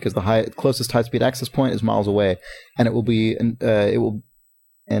viable because the closest high-speed access point is miles away, and it will be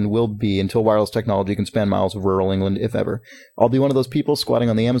until wireless technology can span miles of rural England, if ever. I'll be one of those people squatting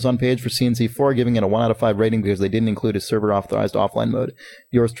on the Amazon page for CNC4, giving it a 1 out of 5 rating because they didn't include a server-authorized offline mode.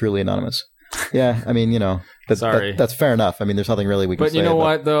 Yours truly, Anonymous." Yeah, I mean, Sorry. that's fair enough. I mean, there's nothing really we can say. But you know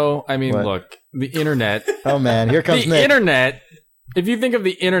what, though? I mean, look, the internet. Oh, man, here comes the Nick. internet. If you think of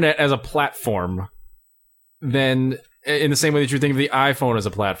the internet as a platform, then in the same way that you think of the iPhone as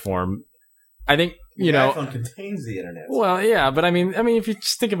a platform, I think the iPhone contains the internet. Well, yeah, but I mean, if you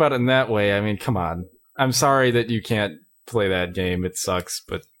just think about it in that way, I mean, come on. I'm sorry that you can't play that game. It sucks,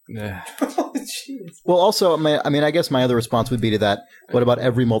 but Well, also, I guess my other response would be to that. What about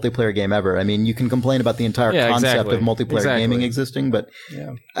every multiplayer game ever? I mean, you can complain about the entire concept of multiplayer gaming existing, but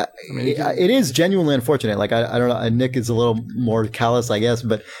it is genuinely unfortunate. Like, I don't know. Nick is a little more callous, I guess,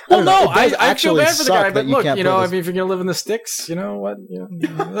 but I feel bad for the guy. But look, you know, I mean, if you're gonna live in the sticks, you know what?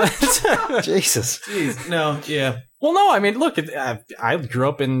 Jesus. Jeez, no, yeah. Well, no, I mean, look, I grew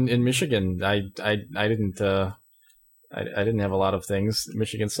up in Michigan. I didn't have a lot of things.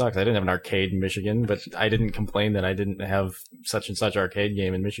 Michigan sucks. I didn't have an arcade in Michigan, but I didn't complain that I didn't have such and such arcade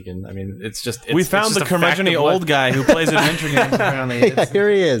game in Michigan. I mean, we found the curmudgeon old guy who plays adventure games. Apparently, yeah, here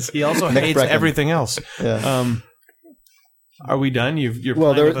he is. He also hates everything else. Yeah. Are we done? You're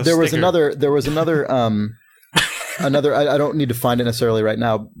well. There was another. Another. I don't need to find it necessarily right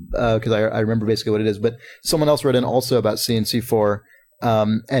now because I remember basically what it is. But someone else wrote in also about CNC4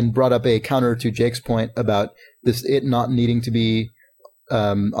 and brought up a counter to Jake's point about it not needing to be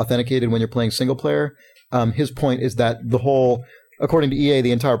authenticated when you're playing single player. His point is that according to EA,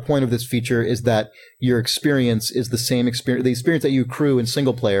 the entire point of this feature is that your experience is the same experience, the experience that you accrue in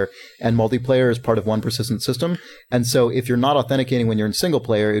single player and multiplayer is part of one persistent system. And so if you're not authenticating when you're in single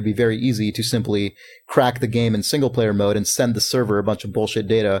player, it'd be very easy to simply crack the game in single player mode and send the server a bunch of bullshit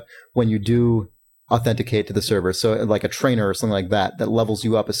data when you do authenticate to the server. So like a trainer or something like that levels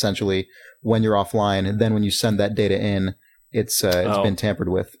you up essentially when you're offline. And then when you send that data in, it's been tampered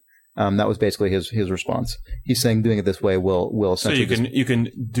with. That was basically his response. He's saying doing it this way will essentially. So you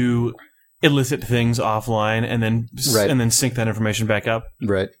can do illicit things offline and then sync that information back up.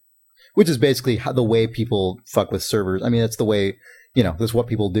 Right. Which is basically the way people fuck with servers. I mean, that's the way, that's what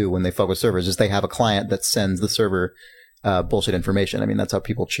people do when they fuck with servers is they have a client that sends the server bullshit information. I mean, that's how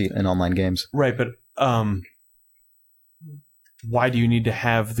people cheat in online games. Right, but why do you need to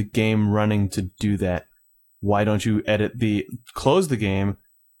have the game running to do that? Why don't you close the game,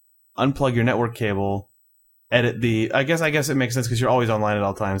 unplug your network cable, edit I guess it makes sense because you're always online at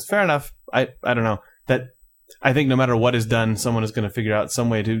all times. Fair enough. I don't know. That I think no matter what is done, someone is going to figure out some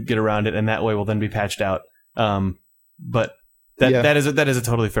way to get around it, and that way will then be patched out. But that is a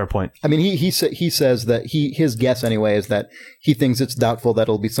totally fair point. I mean, he says that his guess anyway is that he thinks it's doubtful that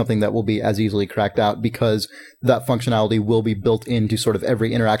it'll be something that will be as easily cracked out because that functionality will be built into sort of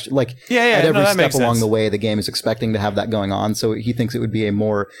every interaction. Like at every step along the way, the game is expecting to have that going on. So he thinks it would be a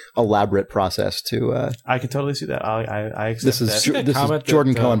more elaborate process to. I can totally see that. I accept that. This is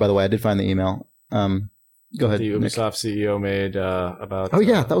Jordan Cohen, by the way. I did find the email. Go ahead. The Ubisoft CEO made about. Oh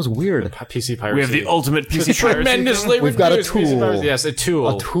yeah, that was weird. PC piracy. We have the ultimate PC piracy. Tremendously. We've got a tool. Yes, a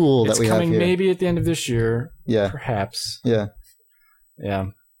tool. A tool that we have here. It's coming maybe at the end of this year. Yeah. Perhaps. Yeah. Yeah.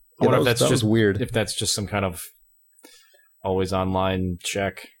 I wonder if that's just weird. If that's just some kind of always online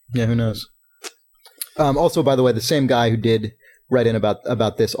check. Yeah, who knows? Also, by the way, the same guy who did write in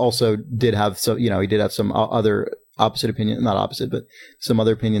about this also did have he did have some other opposite opinion, not opposite, but some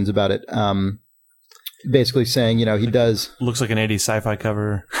other opinions about it. Basically saying, he does... Looks like an 80s sci-fi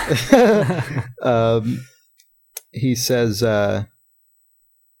cover. He says,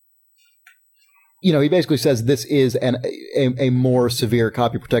 he basically says this is a more severe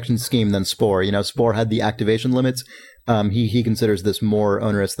copy protection scheme than Spore. Spore had the activation limits. He considers this more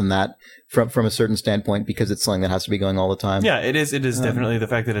onerous than that from a certain standpoint because it's something that has to be going all the time. Yeah, it is. It is definitely the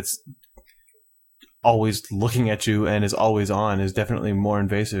fact that it's always looking at you and is always on is definitely more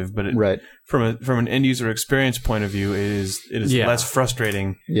invasive, but from an end user experience point of view, it is less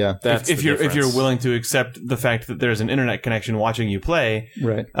frustrating. Yeah, if you're willing to accept the fact that there's an internet connection watching you play,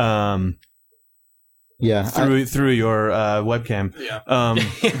 right? Through your webcam. Yeah.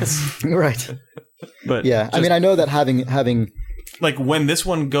 Yes. Right. But yeah, I mean, I know that having like when this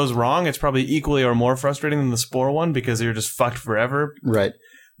one goes wrong, it's probably equally or more frustrating than the Spore one because you're just fucked forever. Right.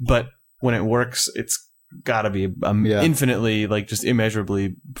 But when it works, it's got to be infinitely, like, just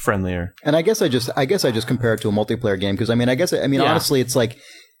immeasurably friendlier. And I guess I just compare it to a multiplayer game because honestly, it's like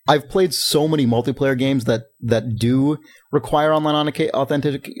I've played so many multiplayer games that do require online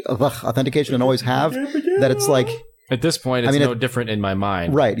authentication and always have that it's like at this point it's no different in my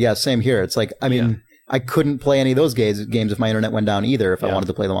mind. Right? Yeah, same here. It's like I couldn't play any of those games if my internet went down either if I wanted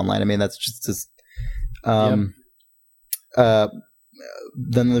to play them online. I mean, that's just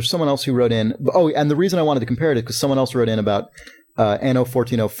then there's someone else who wrote in. Oh, and the reason I wanted to compare it is because someone else wrote in about Anno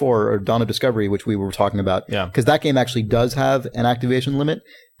 1404 or Dawn of Discovery, which we were talking about. Yeah. Because that game actually does have an activation limit,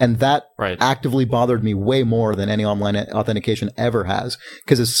 and that actively bothered me way more than any online authentication ever has.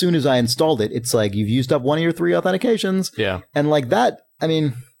 Because as soon as I installed it, it's like, you've used up one of your 3 authentications. Yeah. And like that, I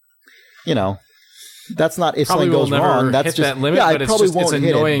mean, that's not if Probably something goes will never wrong. That's hit just that limit, yeah. but I it's probably just- won't it's hit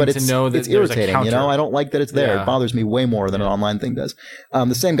it, annoying but to it's know that it's there's a irritating. You know, counter. I don't like that it's there. Yeah. It bothers me way more than an online thing does.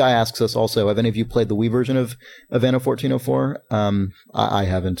 The same guy asks us also: have any of you played the Wii version of Anno 1404? I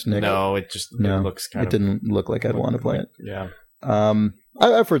haven't. Nick. No, it just No, it looks kind it of didn't look like I'd want to play it. yeah.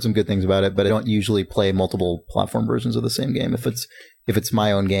 I've heard some good things about it, but I don't usually play multiple platform versions of the same game. If it's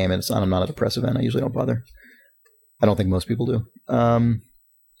my own game and I'm not a press event, I usually don't bother. I don't think most people do.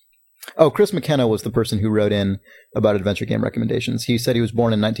 Chris McKenna was the person who wrote in about adventure game recommendations. He said he was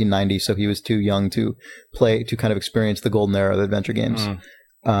born in 1990, so he was too young to kind of experience the golden era of adventure games.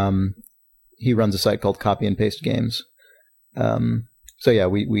 He runs a site called Copy and Paste Games. So yeah,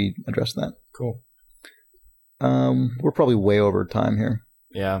 we addressed that. Cool. We're probably way over time here.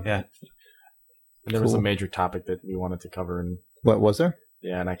 Yeah. Yeah. There was a Cool. major topic that we wanted to cover, and What was there?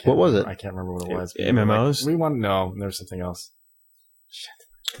 yeah, and I can't. What was remember- it? I can't remember what it was. MMOs? No, there was something else.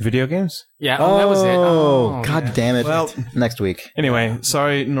 Video games? Yeah, that was it. Oh, God yeah. damn it. Well- Next week. Anyway,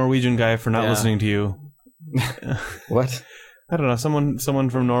 sorry, Norwegian guy, for not Yeah. listening to you. What? I don't know. Someone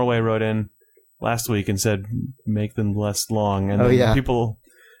from Norway wrote in last week and said make them less long, and Oh, then yeah.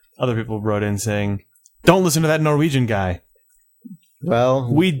 other people wrote in saying, "Don't listen to that Norwegian guy."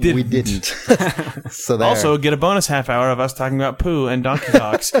 Well, We didn't. We didn't. So there. Also, get a bonus half hour of us talking about poo and donkey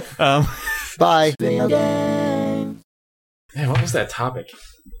cocks. Bye. Video game. Man, what was that topic?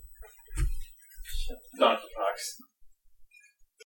 Donkey cocks.